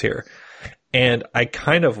Goodfellas here. And I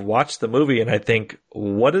kind of watch the movie and I think,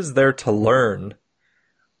 what is there to learn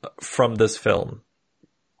from this film?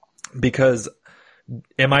 Because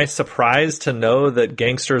am I surprised to know that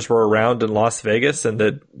gangsters were around in Las Vegas and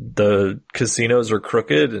that the casinos are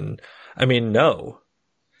crooked? And I mean, no.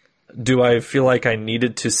 Do I feel like I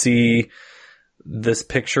needed to see this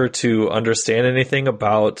picture to understand anything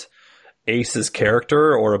about Ace's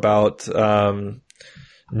character or about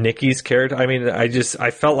Nikki's character? I mean,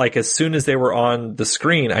 I felt like as soon as they were on the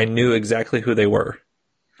screen, I knew exactly who they were.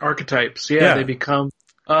 Archetypes. Yeah. They become,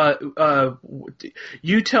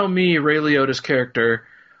 you tell me Ray Liotta's character,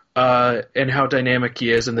 and how dynamic he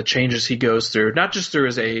is and the changes he goes through, not just through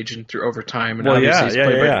his age and through over time. And obviously he's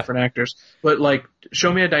played by different actors, but like,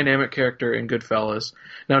 show me a dynamic character in Goodfellas.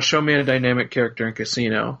 Now show me a dynamic character in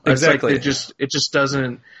Casino. Exactly. It's like, it just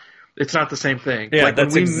doesn't, it's not the same thing. Yeah, like,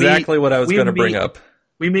 that's exactly what I was going to bring up.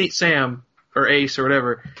 We meet Sam or Ace or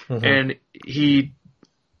whatever, and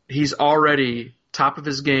he's already top of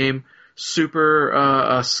his game,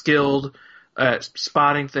 super skilled at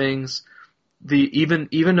spotting things. Even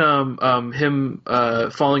him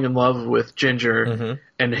falling in love with Ginger,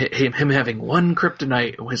 and him having one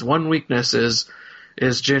kryptonite, his one weakness is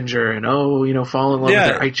Ginger, and fall in love with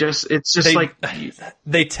her. It's just like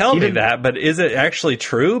they tell me that, but is it actually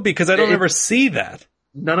true? Because I don't ever see that.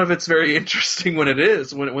 None of it's very interesting when it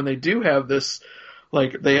is. When they do have this,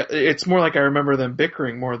 like it's more like I remember them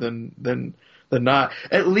bickering more than not.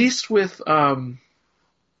 At least with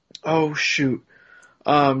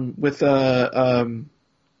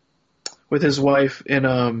with his wife in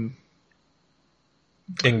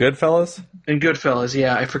Goodfellas? In Goodfellas,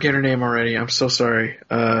 yeah. I forget her name already. I'm so sorry.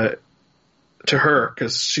 To her,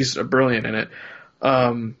 because she's brilliant in it.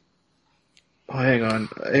 Hang on.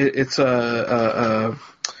 It's Lorraine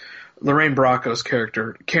Bracco's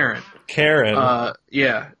character, Karen.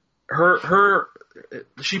 Yeah.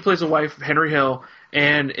 She plays a wife, Henry Hill,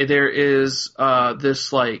 and there is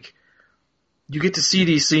this, like, you get to see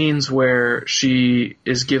these scenes where she's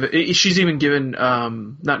even given,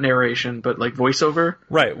 not narration, but like voiceover.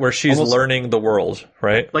 Right, where she's learning the world,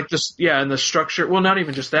 right? Like this, yeah, and the structure, well, not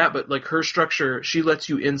even just that, but like her structure, she lets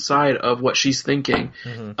you inside of what she's thinking.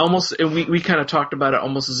 Mm-hmm. Almost, and we kind of talked about it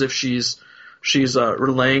almost as if she's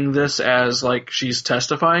relaying this as like she's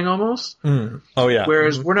testifying almost. Mm. Oh yeah.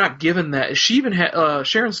 Whereas we're not given that. She even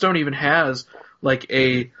Sharon Stone even has like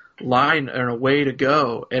a line and a way to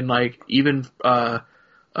go, and like even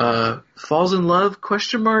falls in love ?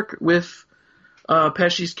 With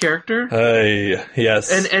Pesci's character. Hey,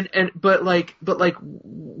 yes. But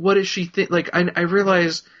what does she think? Like I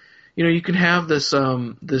realize, you can have this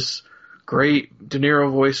this great De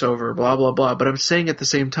Niro voiceover, blah blah blah. But I'm saying at the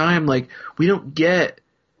same time, like we don't get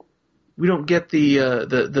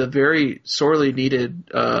the very sorely needed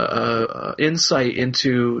insight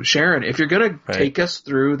into Sharon. If you're gonna take us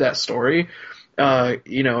through that story,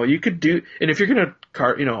 you could do, and if you're gonna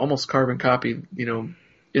almost carbon copy,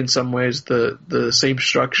 in some ways the same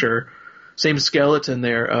structure, same skeleton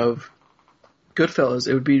there of Goodfellas,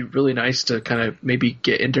 it would be really nice to kind of maybe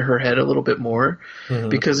get into her head a little bit more,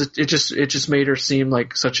 because it just made her seem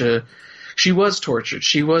like she was tortured.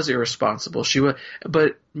 She was irresponsible.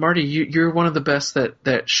 But Marty, you're one of the best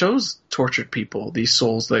that shows tortured people, these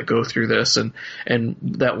souls that go through this and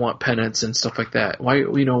that want penance and stuff like that. Why,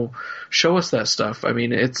 show us that stuff. I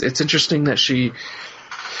mean, it's interesting that she's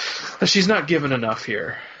not given enough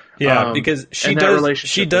here. Yeah, because she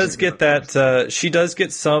does get that. She does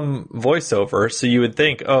get some voiceover, so you would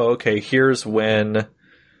think, oh, okay, here's where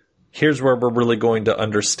we're really going to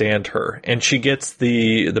understand her. And she gets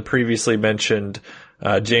the previously mentioned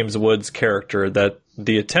James Woods character, that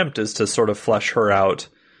the attempt is to sort of flesh her out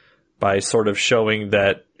by sort of showing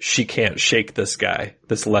that she can't shake this guy,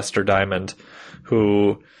 this Lester Diamond,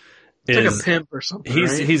 who is like a pimp or something.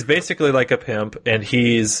 He's basically like a pimp, and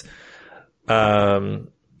he's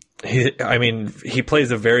he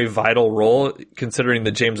plays a very vital role, considering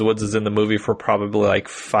that James Woods is in the movie for probably like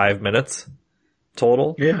 5 minutes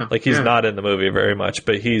total. Yeah. Like he's not in the movie very much,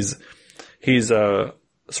 but he's a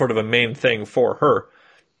sort of a main thing for her.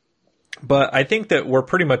 But I think that we're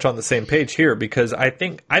pretty much on the same page here, because I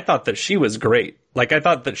thought that she was great. Like I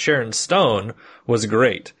thought that Sharon Stone was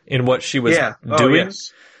great in what she was doing. Oh,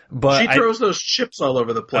 yes. But she throws those chips all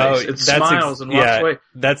over the place. It smiles and walks away.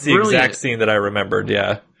 That's the exact scene that I remembered.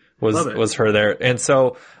 Yeah. Was her there. And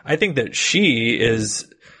so I think that she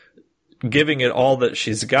is giving it all that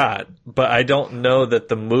she's got, but I don't know that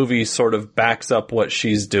the movie sort of backs up what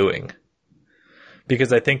she's doing,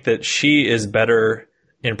 because I think that she is better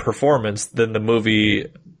in performance than the movie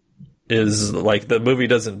is. Like the movie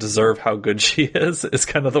doesn't deserve how good she is. It's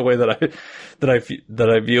kind of the way that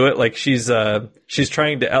I view it. Like she's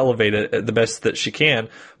trying to elevate it the best that she can,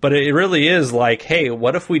 but it really is like, hey,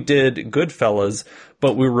 what if we did Goodfellas,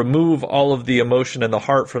 but we remove all of the emotion and the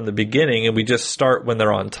heart from the beginning, and we just start when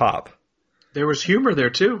they're on top? There was humor there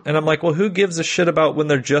too. And I'm like, well, who gives a shit about when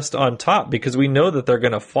they're just on top? Because we know that they're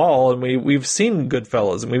going to fall, and we've seen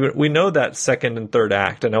Goodfellas, and we know that second and third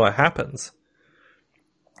act. I know it happens.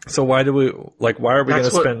 So why are we going to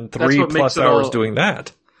spend 3+ hours doing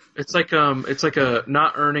that? It's like a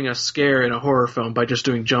not earning a scare in a horror film by just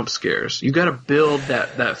doing jump scares. You got to build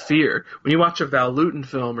that fear. When you watch a Val Lewton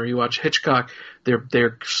film or you watch Hitchcock,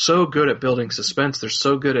 they're so good at building suspense. They're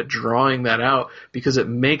so good at drawing that out, because it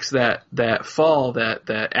makes that fall,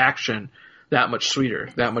 that action, that much sweeter,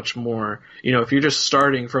 that much more. If you're just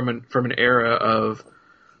starting from an era of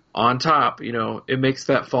on top, it makes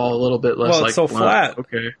that fall a little bit less. Well, it's so flat.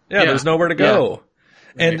 Okay. Yeah, there's nowhere to go. Yeah.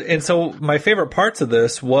 And so my favorite parts of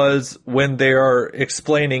this was when they are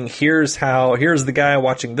explaining, here's the guy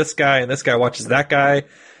watching this guy, and this guy watches that guy,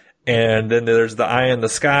 and then there's the eye in the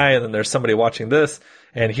sky, and then there's somebody watching this,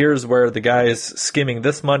 and here's where the guy is skimming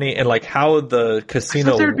this money, and like how the casino.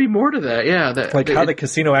 I thought there'd be more to that. Yeah, how the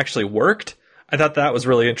casino actually worked. I thought that was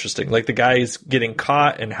really interesting. Like the guys getting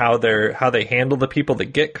caught and how they handle the people that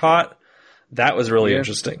get caught. That was really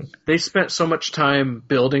interesting. They spent so much time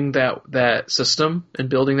building that system and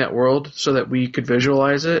building that world so that we could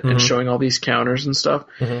visualize it, and showing all these counters and stuff,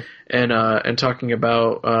 and talking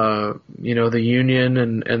about the union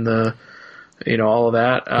and the all of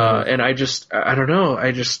that. And I don't know.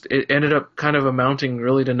 It ended up kind of amounting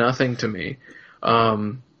really to nothing to me.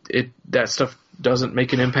 That stuff doesn't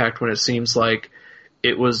make an impact when it seems like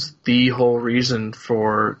it was the whole reason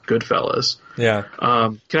for Goodfellas. Yeah.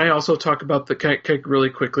 Can I also talk about can I really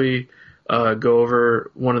quickly go over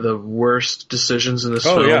one of the worst decisions in this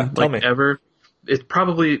film, yeah. Tell me. ever? It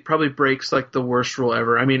probably breaks like the worst rule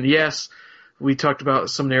ever. I mean, yes, we talked about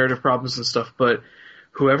some narrative problems and stuff, but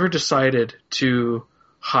whoever decided to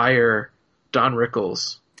hire Don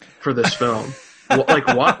Rickles for this film,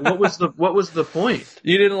 what was the point?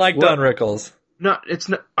 You didn't like Don Rickles. No, it's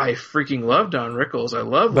not. I freaking love Don Rickles. I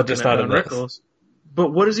love looking at Don Rickles. But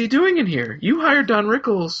what is he doing in here? You hired Don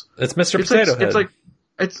Rickles. It's Mr. Potato Head.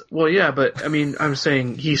 Yeah, but I mean, I'm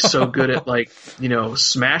saying he's so good at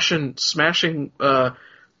smashing. He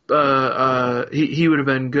would have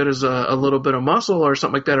been good as a little bit of muscle or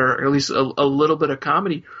something like that, or at least a little bit of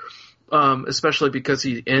comedy. Especially because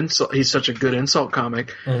he's such a good insult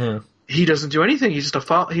comic. Mm-hmm. He doesn't do anything. He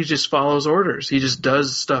just follows orders. He just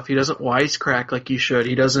does stuff. He doesn't wisecrack like he should.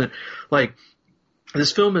 He doesn't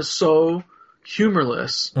this film is so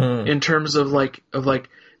humorless in terms of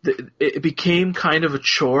it became kind of a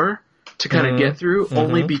chore to kind of get through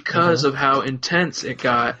only because of how intense it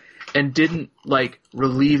got and didn't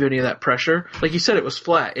relieve any of that pressure. Like you said, it was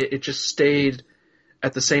flat. It just stayed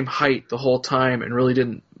at the same height the whole time and really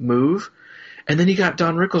didn't move. And then you got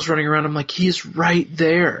Don Rickles running around. I'm like, he's right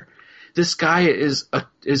there. This guy is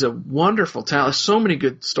a wonderful talent. So many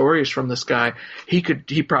good stories from this guy. He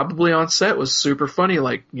probably on set was super funny,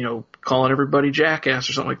 calling everybody jackass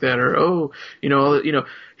or something like that, or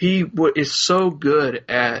he is so good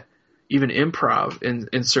at even improv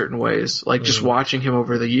in certain ways. Just watching him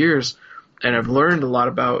over the years, and I've learned a lot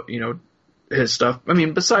about his stuff. I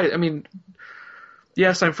mean,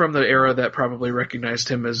 yes, I'm from the era that probably recognized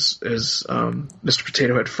him as Mr.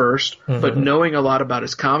 Potato Head first, but knowing a lot about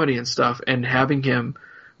his comedy and stuff, and having him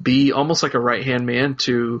be almost like a right hand man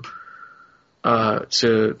to De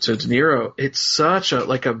Niro, it's such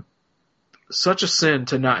a sin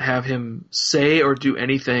to not have him say or do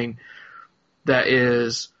anything that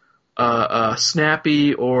is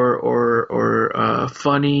snappy or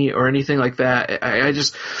funny or anything like that.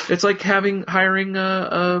 It's like hiring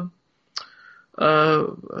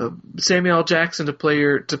Samuel L. Jackson to play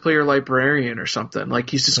your librarian or something.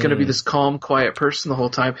 He's just going to be this calm, quiet person the whole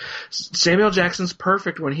time. Samuel L. Jackson's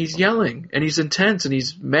perfect when he's yelling and he's intense and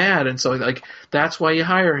he's mad, and so that's why you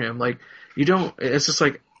hire him. You don't. It's just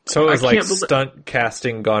so it was stunt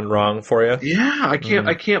casting gone wrong for you. Yeah, I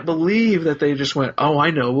can't believe that they just went, oh, I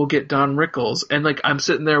know, we'll get Don Rickles, and I'm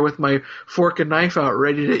sitting there with my fork and knife out,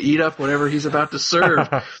 ready to eat up whatever he's about to serve,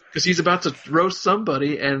 because he's about to roast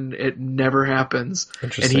somebody, and it never happens.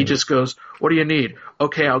 And he just goes, "What do you need?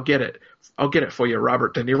 Okay, I'll get it for you,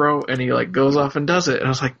 Robert De Niro," and he goes off and does it, and I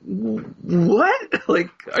was like, what?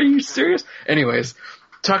 Are you serious? Anyways,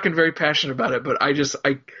 talking very passionate about it, but I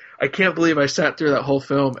can't believe I sat through that whole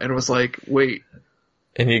film and was like, wait.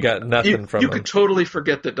 And you got nothing from him. You could totally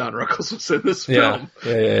forget that Don Rickles was in this film.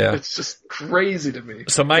 Yeah. It's just crazy to me.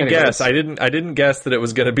 So guess, I didn't guess that it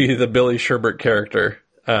was going to be the Billy Sherbert character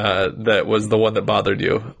that was the one that bothered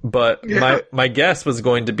you. But my guess was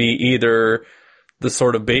going to be either the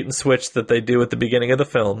sort of bait and switch that they do at the beginning of the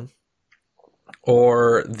film,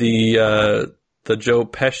 or the Joe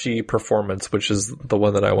Pesci performance, which is the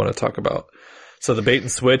one that I want to talk about. So the bait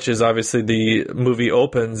and switch is obviously the movie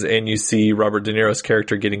opens and you see Robert De Niro's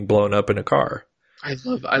character getting blown up in a car. I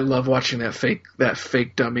love watching that fake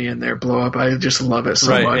dummy in there blow up. I just love it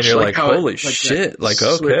so much. And you're holy shit!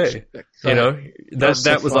 Okay,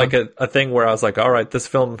 that was like a thing where I was like, all right, this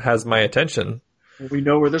film has my attention. We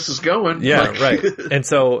know where this is going. Yeah, right. And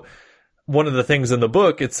so one of the things in the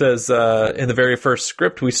book, it says in the very first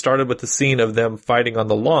script, we started with the scene of them fighting on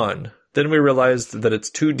the lawn. Then we realized that it's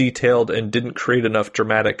too detailed and didn't create enough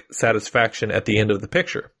dramatic satisfaction at the end of the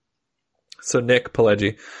picture. So Nick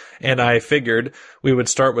Pileggi and I figured we would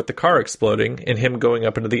start with the car exploding and him going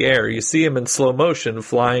up into the air. You see him in slow motion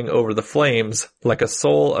flying over the flames like a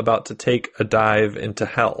soul about to take a dive into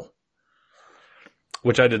hell.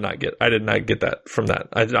 Which I did not get. I did not get that from that.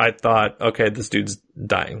 I thought, okay, this dude's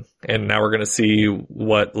dying. And now we're going to see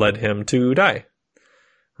what led him to die.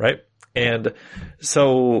 Right? And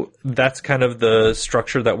so that's kind of the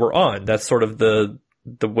structure that we're on. That's sort of the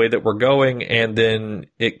way that we're going. And then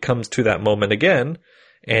it comes to that moment again.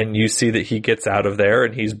 And you see that he gets out of there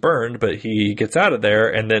and he's burned, but he gets out of there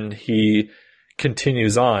and then he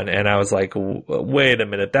continues on. And I was like, wait a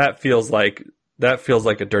minute. That feels like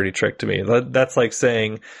a dirty trick to me. That's like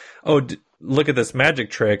saying, oh, look at this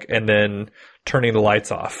magic trick. And then turning the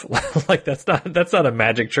lights off. Like that's not a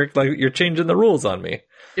magic trick. Like you're changing the rules on me.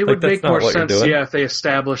 It would make more sense, if they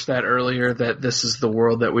established that earlier, that this is the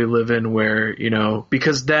world that we live in, where,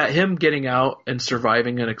 because that him getting out and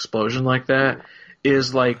surviving an explosion like that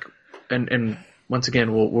is like, and once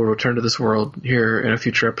again, we'll return to this world here in a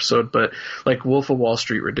future episode, but like Wolf of Wall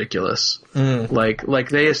Street ridiculous. Like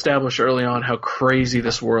they establish early on how crazy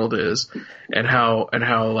this world is, and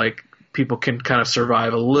how like people can kind of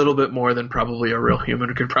survive a little bit more than probably a real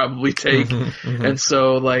human could probably take. And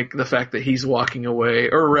so like the fact that he's walking away,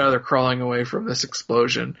 or rather crawling away from this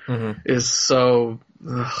explosion is so...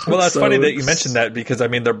 Well, that's funny that you mentioned that, because I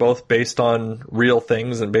mean they're both based on real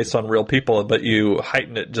things and based on real people, but you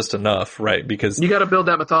heighten it just enough, right? Because you got to build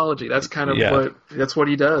that mythology. That's kind of what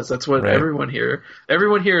he does. That's what everyone here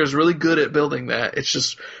is really good at building that. It's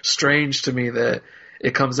just strange to me that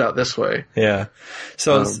it comes out this way. Yeah.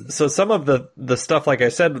 So some of the stuff, like I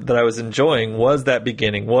said, that I was enjoying was that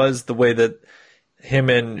beginning, was the way that him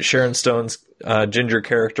and Sharon Stone's Ginger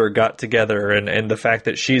character got together, and the fact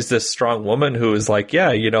that she's this strong woman who is like, yeah,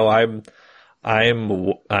 I'm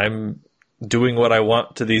doing what I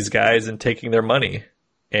want to these guys and taking their money,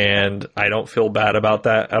 and I don't feel bad about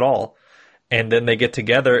that at all. And then they get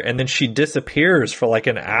together, and then she disappears for like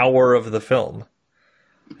an hour of the film.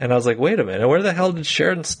 And I was like, wait a minute, where the hell did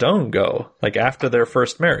Sharon Stone go? Like after they're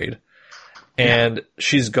first married. And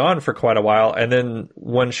she's gone for quite a while. And then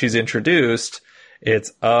when she's introduced,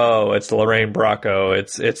 it's Lorraine Bracco.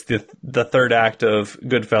 It's the third act of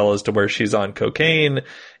Goodfellas, to where she's on cocaine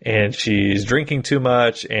and she's drinking too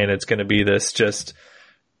much, and it's going to be this just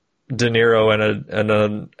De Niro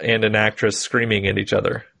and an actress screaming at each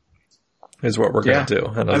other is what we're going to do.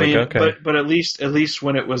 And I was like, okay. But at least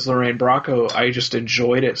when it was Lorraine Bracco, I just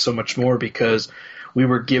enjoyed it so much more, because we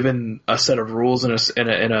were given a set of rules and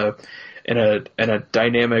a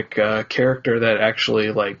dynamic character that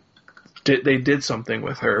actually like they did something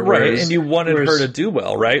with her, right? And you wanted her to do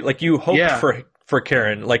well, right? Like you hoped for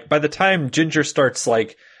Karen. Like by the time Ginger starts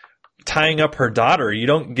like tying up her daughter, you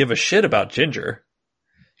don't give a shit about Ginger.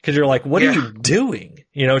 Because you're like, what are you doing?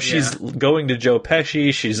 She's going to Joe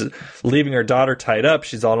Pesci. She's leaving her daughter tied up.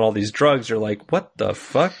 She's on all these drugs. You're like, what the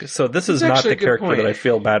fuck? So this is not the character that I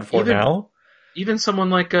feel bad for now. Even someone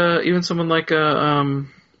like Ray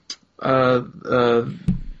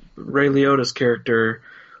Liotta's character,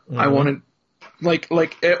 I wanted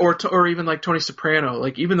or even like Tony Soprano.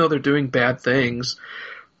 Like even though they're doing bad things,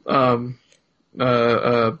 Breaking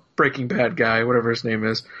Bad guy, whatever his name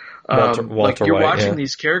is. Walter like you're White, watching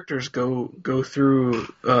these characters go through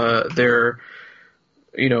their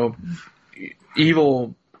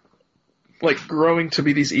evil, like growing to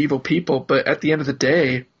be these evil people, but at the end of the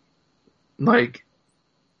day, like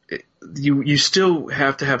you still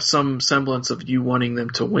have to have some semblance of you wanting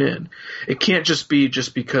them to win. It can't just be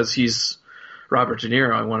because he's Robert De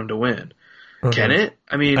Niro, I want him to win. Can it?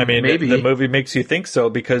 I mean, maybe the movie makes you think so,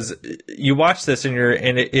 because you watch this and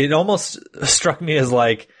it almost struck me as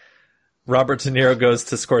like Robert De Niro goes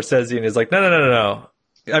to Scorsese and is like, no.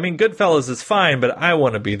 I mean, Goodfellas is fine, but I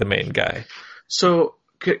want to be the main guy. So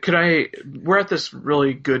we're at this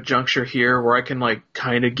really good juncture here where I can like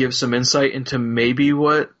kind of give some insight into maybe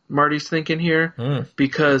what Marty's thinking here,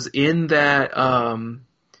 because in that,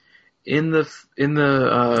 in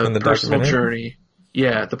the personal journey,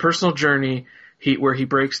 the personal journey, where he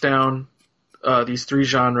breaks down these three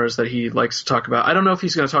genres that he likes to talk about. I don't know if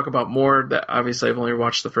he's going to talk about more. That obviously I've only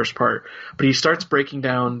watched the first part, but he starts breaking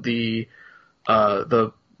down the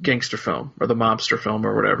gangster film or the mobster film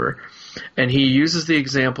or whatever, and he uses the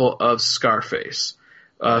example of Scarface.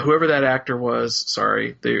 Whoever that actor was,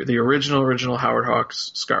 sorry, the original Howard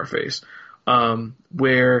Hawks Scarface,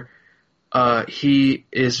 where he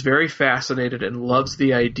is very fascinated and loves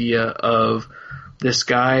the idea of this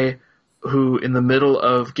guy who, in the middle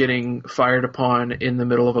of getting fired upon in the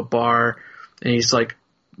middle of a bar, and he's like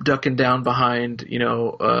ducking down behind,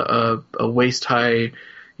 a waist high,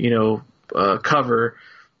 cover.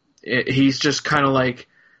 He's just kind of like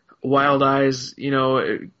wild eyes,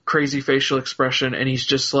 crazy facial expression, and he's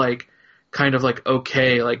just like kind of like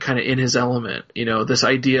okay, like kind of in his element. This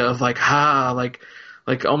idea of like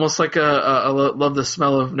like almost like a love the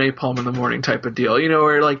smell of napalm in the morning type of deal,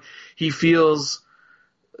 where like he feels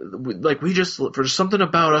like for something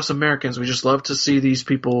about us Americans, we just love to see these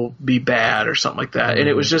people be bad or something like that. And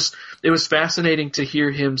it was fascinating to hear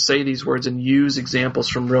him say these words and use examples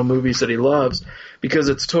from real movies that he loves, because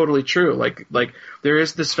it's totally true. Like there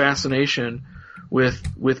is this fascination with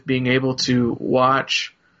being able to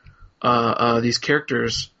watch these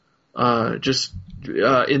characters just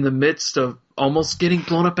in the midst of almost getting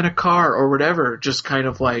blown up in a car or whatever, just kind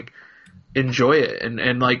of like enjoy it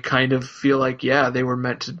and like kind of feel like, yeah, they were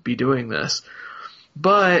meant to be doing this.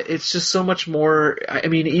 But it's just so much more. I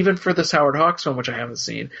mean, even for this Howard Hawks film, which I haven't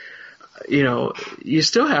seen, you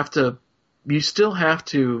still have to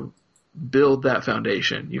build that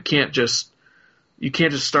foundation. You can't just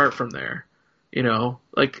start from there.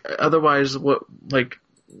 Like otherwise,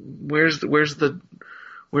 where's the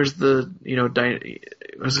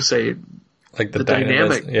the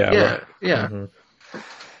dynamic? Yeah. Right. Yeah. Mm-hmm.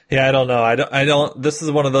 Yeah, I don't know. I don't. This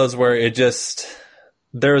is one of those where it just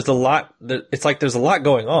there's a lot. It's like there's a lot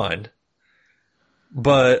going on,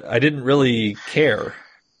 but I didn't really care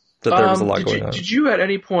that there was a lot going on. Did you at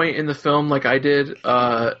any point in the film, like I did?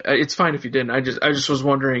 It's fine if you didn't. I just was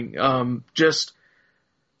wondering. Just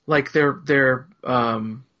like they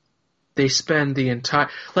spend the entire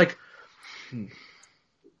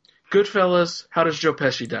Goodfellas, how does Joe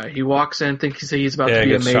Pesci die? He walks in, thinks he's about to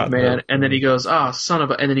be a made man, and then he goes, son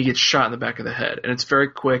of a, and then he gets shot in the back of the head. And it's very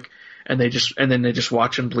quick, and then they just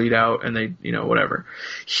watch him bleed out, and they, whatever.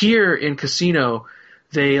 Here in Casino,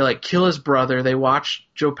 they kill his brother. They watch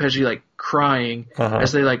Joe Pesci crying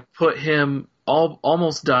as they put him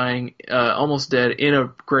almost dying, almost dead in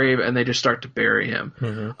a grave, and they just start to bury him.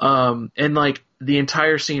 Mm-hmm. And the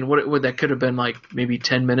entire scene, that could have been maybe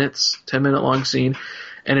 10-minute long scene.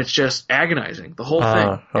 And it's just agonizing. The whole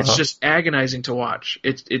thing. It's just agonizing to watch.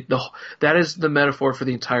 That is the metaphor for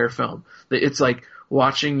the entire film. It's like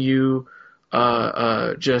watching you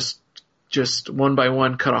just one by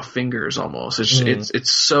one cut off fingers almost.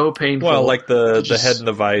 It's so painful. Well, like the head in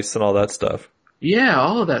the vice and all that stuff. Yeah,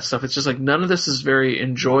 all of that stuff. It's just none of this is very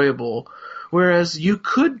enjoyable. Whereas you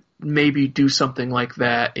could maybe do something like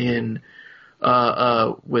that in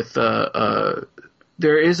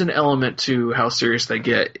there is an element to how serious they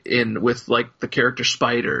get with the character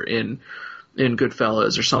Spider in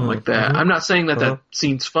Goodfellas or something like that. I'm not saying that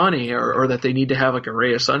scene's funny or that they need to have a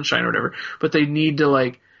ray of sunshine or whatever, but they need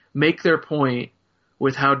to make their point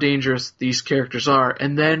with how dangerous these characters are,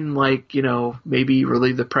 and then maybe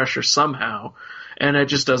relieve the pressure somehow. And it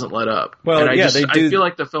just doesn't let up. Well, and I feel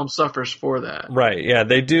like the film suffers for that. Right? Yeah,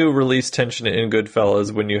 they do release tension in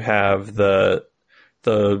Goodfellas when you have the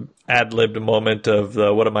ad-libbed moment of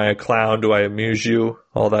the "What am I, a clown? Do I amuse you?"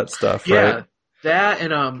 All that stuff. Yeah, right? That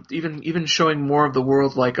and even showing more of the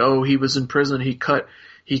world, he was in prison. He cut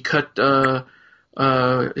his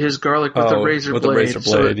garlic with a razor blade,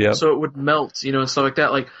 so it would melt, and stuff like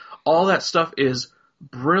that. All that stuff is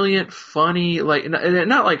brilliant, funny.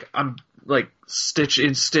 Not I'm Stitch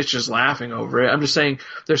is laughing over it. I'm just saying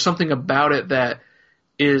there's something about it that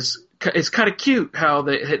is. It's kind of cute how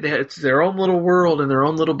it's their own little world and their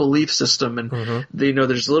own little belief system, and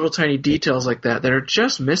there's little tiny details like that are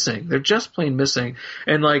just missing. They're just plain missing.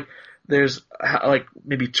 And there's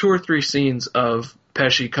maybe 2 or 3 scenes of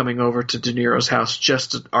Pesci coming over to De Niro's house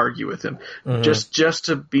just to argue with him, just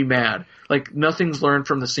to be mad. Nothing's learned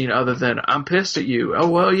from the scene other than I'm pissed at you. Oh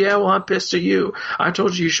well, yeah, well I'm pissed at you. I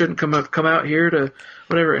told you shouldn't come out here to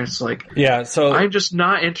whatever. And it's so I'm just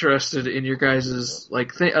not interested in your guys's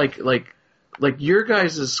your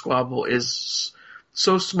guys's squabble is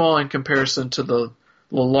so small in comparison to the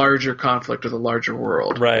larger conflict or the larger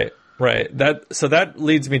world. Right. That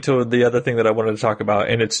leads me to the other thing that I wanted to talk about,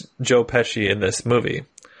 and it's Joe Pesci in this movie.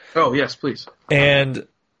 Oh, yes, please. And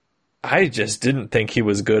I just didn't think he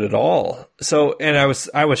was good at all. And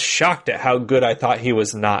I was shocked at how good I thought he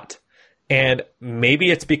was not. And maybe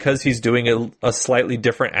it's because he's doing a slightly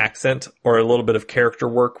different accent or a little bit of character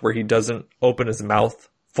work where he doesn't open his mouth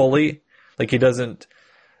fully. He doesn't.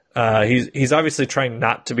 He's obviously trying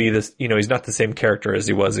not to be this. He's not the same character as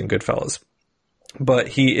he was in Goodfellas. But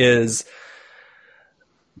he is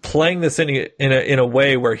playing this in a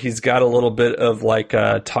way where he's got a little bit of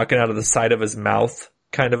talking out of the side of his mouth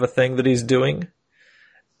kind of a thing that he's doing.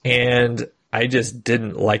 And I just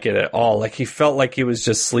didn't like it at all. He felt like he was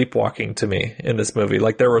just sleepwalking to me in this movie.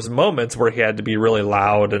 There was moments where he had to be really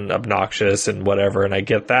loud and obnoxious and whatever, and I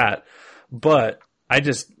get that. But I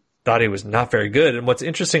just thought he was not very good. And what's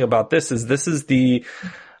interesting about this is the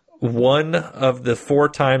one of the 4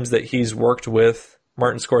 times that he's worked with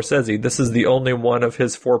Martin Scorsese. This is the only one of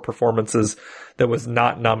his 4 performances that was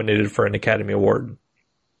not nominated for an Academy Award.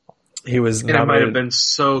 He was nominated. It might have been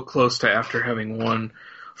so close to after having won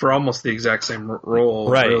for almost the exact same role.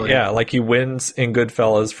 Right, really. Yeah. He wins in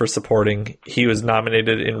Goodfellas for supporting. He was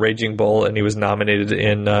nominated in Raging Bull, and he was nominated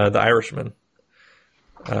in The Irishman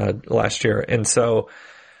last year. And so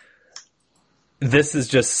this is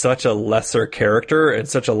just such a lesser character and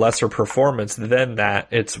such a lesser performance than that.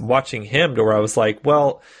 It's watching him to where I was like,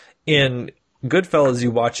 well, in Goodfellas, you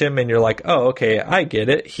watch him and you're like, oh, okay, I get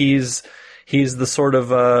it. He's he's the sort of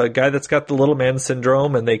guy that's got the little man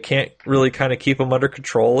syndrome, and they can't really kind of keep him under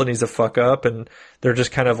control, and he's a fuck up, and they're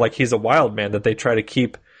just kind of like he's a wild man that they try to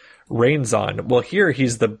keep reins on. Well, here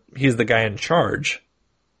he's the guy in charge,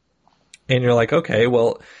 and you're like, okay,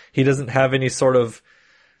 well, he doesn't have any sort of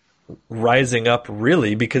rising up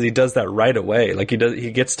really, because he does that right away. Like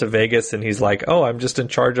he gets to Vegas and he's like, oh, I'm just in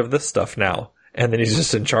charge of this stuff now, and then he's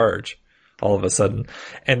just in charge all of a sudden,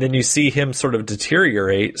 and then you see him sort of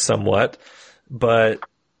deteriorate somewhat. But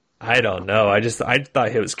I don't know, I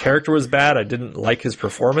thought his character was bad. I didn't like his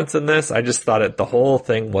performance in this. I just thought the whole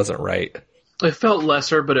thing wasn't right. It felt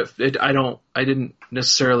lesser, but I didn't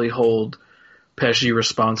necessarily hold Pesci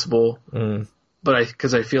responsible. But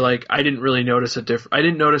because I feel like I didn't really notice a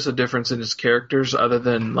difference in his characters other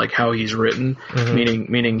than like how he's written,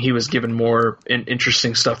 meaning he was given more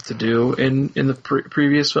interesting stuff to do in the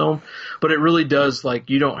previous film. But it really does, like,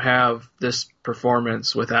 you don't have this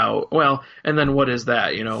performance without, well, and then what is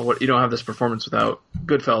that? You know, what, you don't have this performance without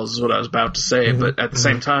Goodfellas is what I was about to say. But at the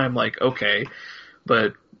same time, like, okay,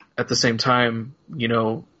 but at the same time, you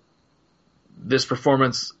know, this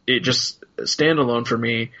performance, it just standalone for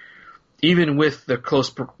me, even with the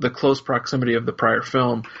close proximity of the prior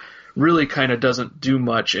film, really kind of doesn't do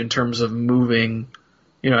much in terms of moving.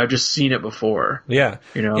 You know, I've just seen it before. Yeah.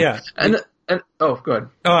 You know? Yeah. And oh, go ahead.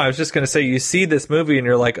 Oh, I was just going to say, you see this movie and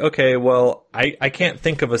you're like, okay, well, I can't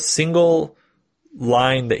think of a single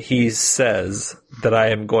line that he says that I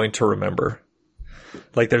am going to remember.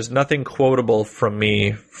 Like, there's nothing quotable from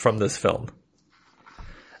me from this film.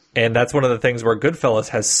 And that's one of the things where Goodfellas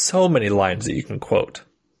has so many lines that you can quote.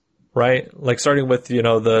 Right? Like, starting with, you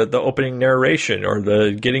know, the opening narration or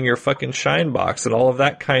the getting your fucking shine box and all of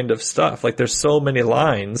that kind of stuff. Like, there's so many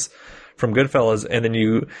lines from Goodfellas, and then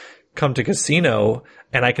you come to Casino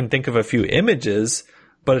and I can think of a few images,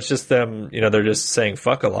 but it's just them, you know, they're just saying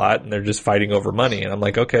fuck a lot and they're just fighting over money. And I'm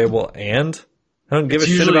like, okay, well, and I don't give a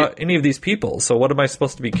shit about any of these people. So what am I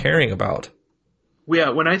supposed to be caring about?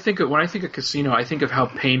 Yeah, when I think of Casino, I think of how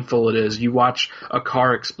painful it is. You watch a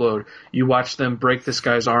car explode. You watch them break this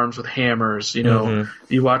guy's arms with hammers. You know,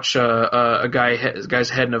 you watch a guy's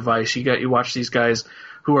head in a vice. You watch these guys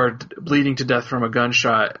who are bleeding to death from a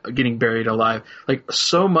gunshot getting buried alive. Like,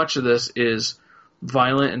 so much of this is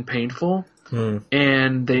violent and painful.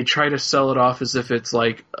 And they try to sell it off as if it's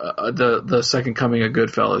like the second coming of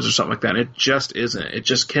Goodfellas or something like that. It just isn't. It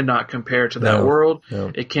just cannot compare to that world.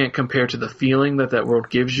 No. It can't compare to the feeling that world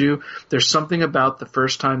gives you. There's something about the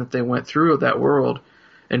first time that they went through that world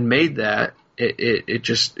and made that. It's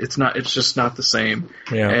just not the same.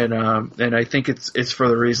 Yeah. And I think it's for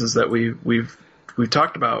the reasons that we've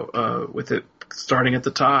talked about with it starting at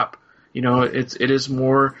the top. You know, it is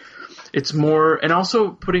more. It's more, and also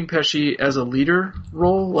putting Pesci as a leader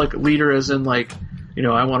role, like leader as in like, you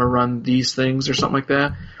know, I want to run these things or something like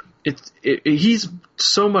that. He's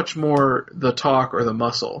so much more the talk or the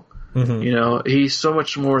muscle. You know, he's so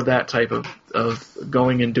much more that type of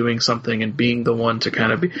going and doing something and being the one to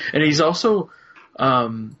kind of be. And he's also,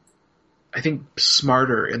 I think,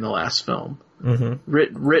 smarter in the last film.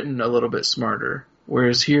 Written a little bit smarter.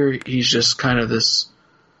 Whereas here, he's just kind of this.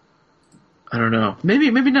 I don't know.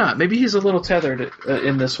 Maybe not. Maybe he's a little tethered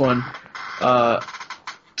in this one, to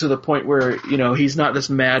the point where, you know, he's not this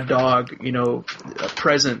mad dog, you know,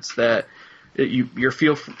 presence that you're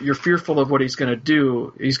fearful of what he's going to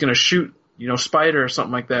do. He's going to shoot, you know, Spider or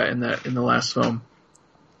something like that in the last film.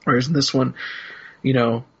 Whereas in this one, you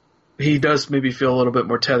know, he does maybe feel a little bit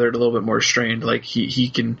more tethered, a little bit more restrained. Like he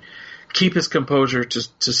can keep his composure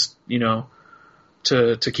to you know,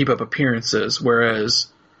 to keep up appearances, whereas,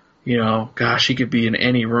 you know, gosh, he could be in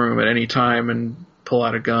any room at any time and pull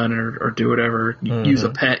out a gun or do whatever. Use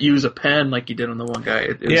a pen like he did on the one guy.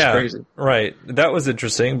 It was crazy. Right. That was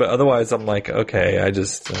interesting, but otherwise I'm like, okay, I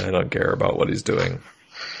don't care about what he's doing.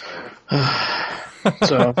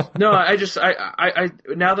 So, no, I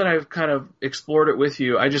now that I've kind of explored it with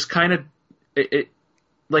you, I just kind of,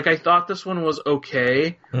 like, I thought this one was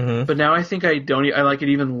okay, but now I think I like it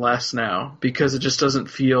even less now because it just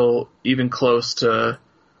doesn't feel even close to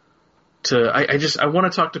I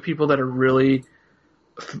want to talk to people that are really,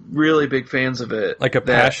 really big fans of it. Like a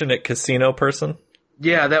passionate Casino person?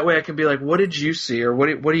 Yeah, that way I can be like, what did you see? Or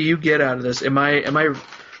what do you get out of this? Am I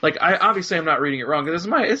like, obviously I'm not reading it wrong, because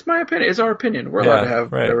it's my opinion. It's our opinion. We're allowed to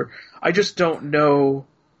have whatever. I just don't know.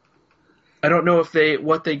 I don't know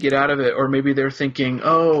what they get out of it, or maybe they're thinking,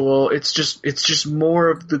 oh, well, it's just more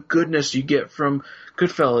of the goodness you get from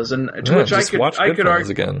Goodfellas, and to which I could argue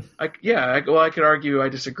again. I could argue I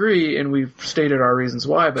disagree, and we've stated our reasons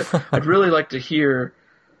why. But I'd really like to hear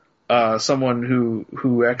someone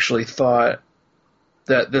who actually thought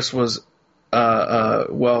that this was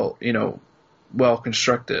well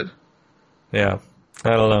constructed. Yeah, I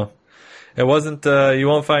don't know. It wasn't. You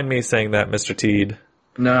won't find me saying that, Mr. Teed.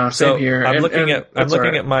 No, same here. I'm looking at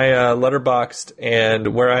my Letterboxd,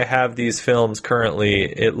 and where I have these films currently,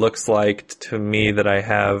 it looks like to me that I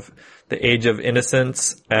have The Age of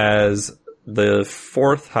Innocence as the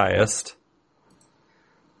 4th highest,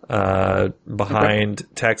 behind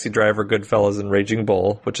Taxi Driver, Goodfellas, and Raging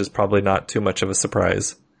Bull, which is probably not too much of a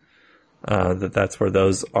surprise that's where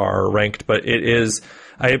those are ranked. But it is.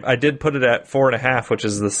 I did put it at 4.5, which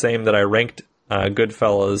is the same that I ranked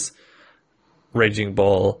Goodfellas, Raging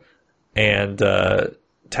Bull, and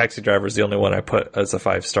Taxi Driver is the only one I put as a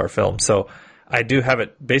 5-star film. So I do have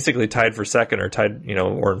it basically tied for second, or tied,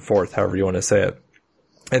 or in fourth, however you want to say it.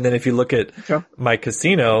 And then if you look at my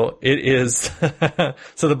Casino, it is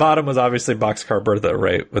so the bottom was obviously Boxcar Bertha,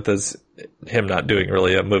 right, with him not doing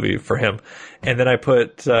really a movie for him. And then I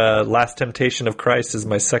put Last Temptation of Christ as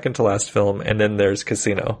my second to last film, and then there's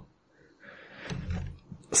Casino.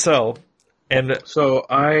 So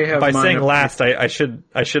I have, by saying last, I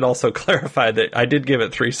should also clarify that I did give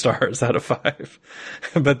it 3 stars out of 5,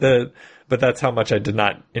 but that's how much I did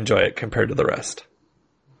not enjoy it compared to the rest.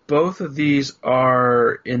 Both of these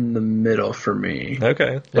are in the middle for me.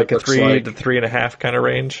 Okay, like a 3 to 3.5 kind of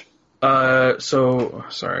range. So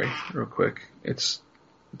sorry, real quick, it's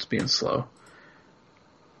being slow.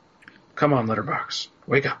 Come on, Letterboxd,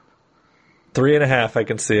 wake up. 3.5, I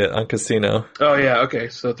can see it on Casino. Oh yeah, okay.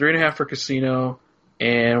 So 3.5 for Casino,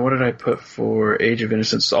 and what did I put for Age of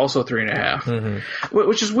Innocence? Also 3.5,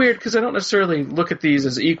 which is weird because I don't necessarily look at these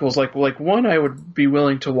as equals. Like one, I would be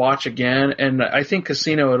willing to watch again, and I think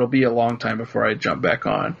Casino, it'll be a long time before I jump back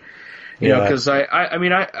on. You know, because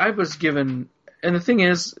I was given, and the thing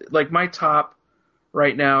is, like my top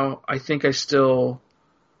right now, I think I still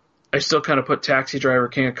kind of put Taxi Driver,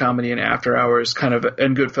 King of Comedy, and After Hours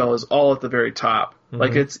and Goodfellas all at the very top.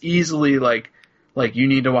 Like it's easily like you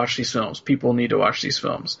need to watch these films. People need to watch these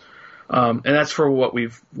films. And that's for what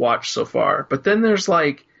we've watched so far. But then there's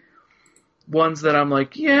like ones that I'm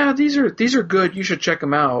like, yeah, these are good. You should check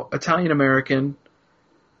them out. Italian American,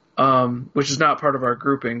 which is not part of our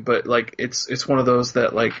grouping, but like it's one of those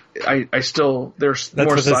that like I still, there's that's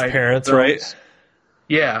more with side his parents, films. right?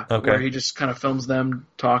 Yeah, okay. Where he just kind of films them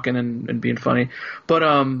talking and being funny. But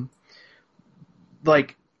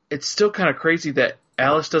like it's still kind of crazy that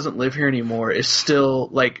Alice Doesn't Live Here Anymore is still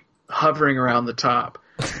like hovering around the top.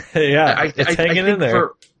 Yeah, it's hanging in there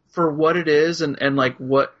for what it is, and like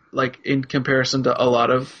what, like in comparison to a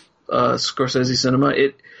lot of Scorsese cinema,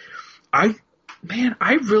 I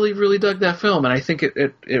really, really dug that film, and I think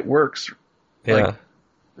it works like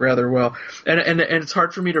rather well. And it's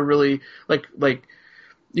hard for me to really like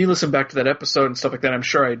you listen back to that episode and stuff like that. I'm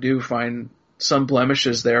sure I do find some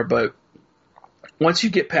blemishes there, but once you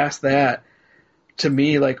get past that, to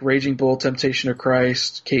me, like Raging Bull, Temptation of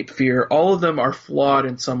Christ, Cape Fear, all of them are flawed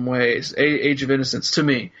in some ways. Age of Innocence, to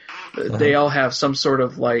me, they all have some sort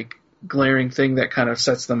of like glaring thing that kind of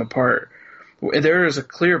sets them apart. There is a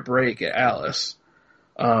clear break at Alice,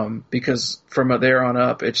 because from there on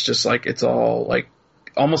up, it's just like it's all like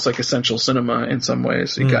almost like essential cinema in some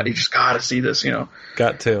ways. You just got to see this,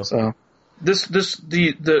 Got to. So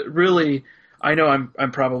the really, I know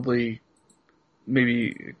I'm probably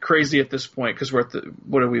maybe crazy at this point because we're at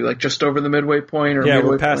what are we, like just over the midway point, or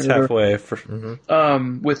we're past halfway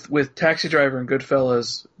with Taxi Driver and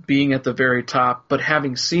Goodfellas being at the very top, but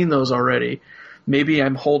having seen those already, maybe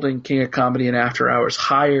I'm holding King of Comedy and After Hours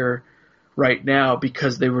higher right now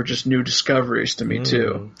because they were just new discoveries to me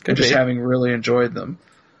too, and just having really enjoyed them.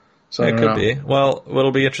 So it could be. Well,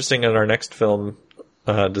 it'll be interesting in our next film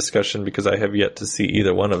discussion because I have yet to see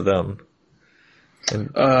either one of them.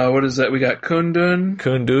 And, what is that? We got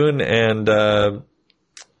Kundun, and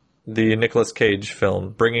the Nicolas Cage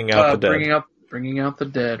film, Bringing Out the Dead. Bringing Out the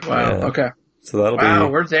Dead. Wow. Yeah. Okay. So that'll be. Wow,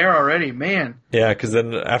 we're there already, man. Yeah, because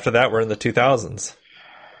then after that we're in the 2000s.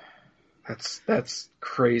 That's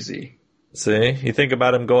crazy. See, you think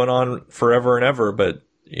about him going on forever and ever, but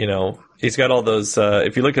he's got all those.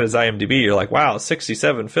 If you look at his IMDb, you're like, wow,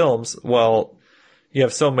 67 films. Well, you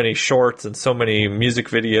have so many shorts and so many music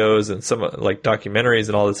videos and some like documentaries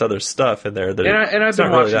and all this other stuff in there. And I've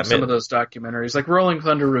been watching some of those documentaries, like Rolling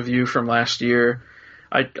Thunder Review from last year.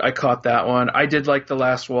 I caught that one. I did like The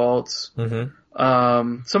Last Waltz.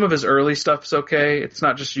 Mm-hmm. Some of his early stuff's okay. It's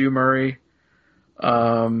not just you, Murray.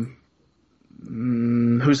 Who's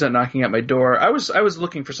That Knocking at My Door? I was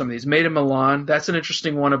looking for some of these. Made in Milan. That's an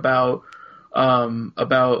interesting one about what's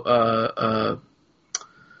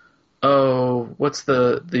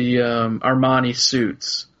the Armani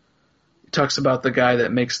suits? talks about the guy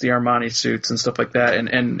that makes the Armani suits and stuff like that,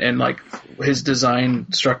 and like his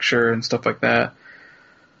design structure and stuff like that.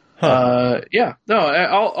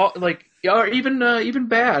 I'll like. Or even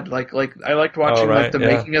bad, like I liked watching like the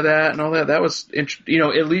making of that and all that. That was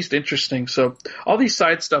at least interesting. So all these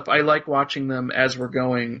side stuff, I like watching them as we're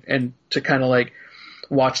going and to kind of like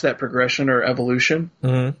watch that progression or evolution.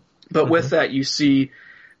 Mm-hmm. But with that, you see,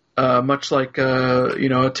 much like a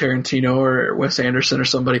Tarantino or Wes Anderson or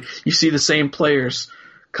somebody, you see the same players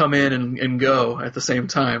come in and go at the same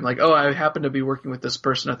time. Like, oh, I happen to be working with this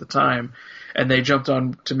person at the time, and they jumped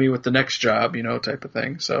on to me with the next job, type of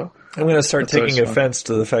thing. So I'm going to start taking offense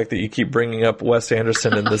to the fact that you keep bringing up Wes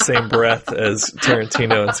Anderson in the same breath as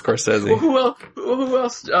Tarantino and Scorsese. Well, who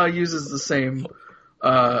else uses the same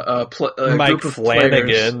Mike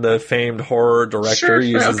Flanagan, the famed horror director,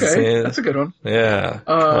 uses the same. That's a good one. Yeah,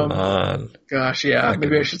 come on. Gosh, yeah,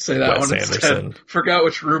 maybe I should say that Wes one Anderson. instead. Forgot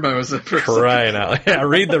which room I was in for. Crying out! Yeah,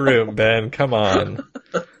 read the room, Ben. Come on.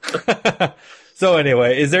 So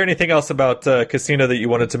anyway, is there anything else about Casino that you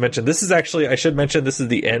wanted to mention? This is actually, I should mention, this is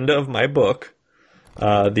the end of my book.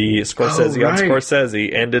 The Scorsese on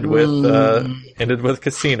Scorsese ended with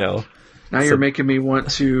Casino. Now you're making me want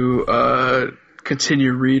to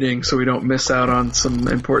continue reading so we don't miss out on some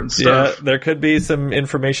important stuff. Yeah, there could be some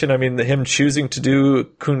information. I mean, him choosing to do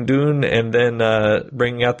Kundun and then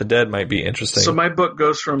Bringing Out the Dead might be interesting. So my book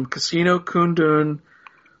goes from Casino, Kundun,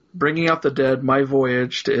 Bringing Out the Dead, My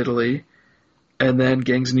Voyage to Italy, and then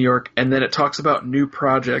Gangs of New York, and then it talks about new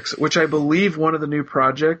projects, which I believe one of the new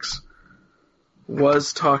projects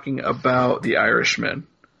was talking about The Irishman,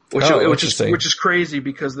 which is crazy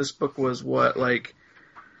because this book was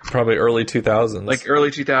probably early 2000s. Like early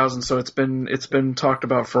 2000s, so it's been talked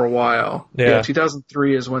about for a while. Yeah,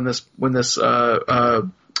 2003 is when this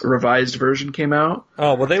revised version came out.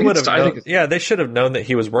 Oh, well, they would have they should have known that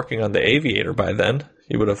he was working on The Aviator by then.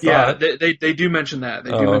 You would have thought. Yeah, they do mention that.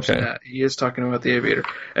 They do mention that. He is talking about The Aviator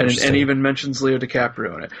and even mentions Leo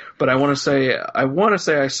DiCaprio in it. But I want to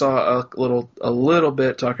say I saw a little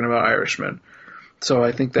bit talking about Irishman. So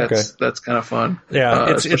I think that's kind of fun. Yeah,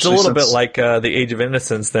 it's a little bit like The Age of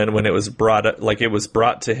Innocence then, when it was brought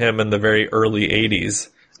to him in the very early 80s.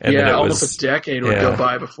 And almost a decade would go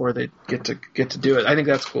by before they get to do it. I think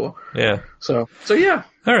that's cool. Yeah. So yeah.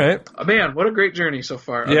 All right. Man, what a great journey so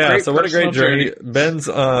far. What a great journey. Ben's,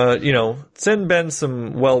 send Ben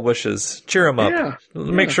some well wishes. Cheer him up. Yeah.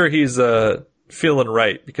 Make sure he's feeling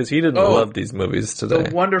right, because he didn't love these movies today.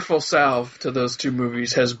 The wonderful salve to those two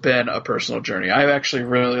movies has been a personal journey. I've actually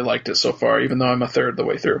really liked it so far, even though I'm a third of the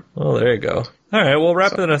way through. Well, there you go. All right, well,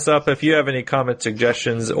 wrapping us up, if you have any comments,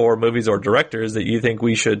 suggestions, or movies or directors that you think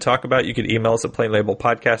we should talk about, you could email us at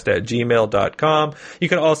plainlabelpodcast@gmail.com. You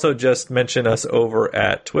could also just mention us over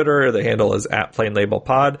at Twitter. The handle is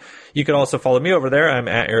 @plainlabelpod. You can also follow me over there. I'm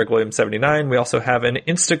at EricWilliams79. We also have an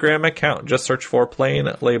Instagram account. Just search for Plain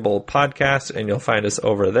Label Podcast, and you'll find us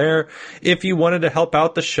over there. If you wanted to help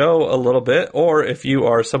out the show a little bit, or if you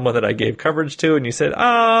are someone that I gave coverage to and you said,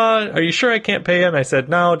 are you sure I can't pay you? And I said,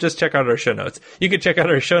 no, just check out our show notes. You can check out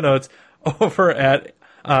our show notes over at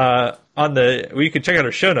you can check out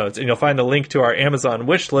our show notes, and you'll find the link to our Amazon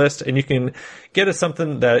wish list, and you can get us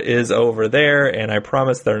something that is over there. And I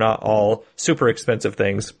promise they're not all super expensive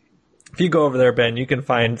things. If you go over there, Ben, you can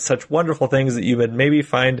find such wonderful things that you would maybe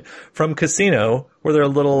find from Casino, where there are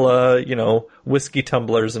little, whiskey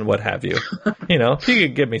tumblers and what have you. You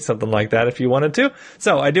could give me something like that if you wanted to.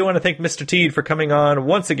 So I do want to thank Mr. Teed for coming on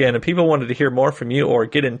once again. If people wanted to hear more from you or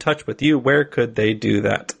get in touch with you, where could they do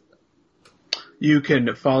that? You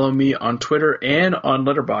can follow me on Twitter and on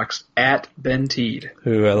Letterboxd at Ben Teed.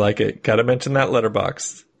 Ooh, I like it. Got to mention that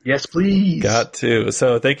Letterboxd. Yes, please. Got to.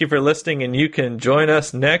 So thank you for listening, and you can join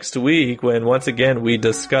us next week when, once again, we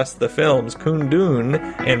discuss the films Kundun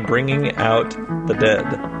and Bringing Out the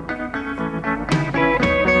Dead.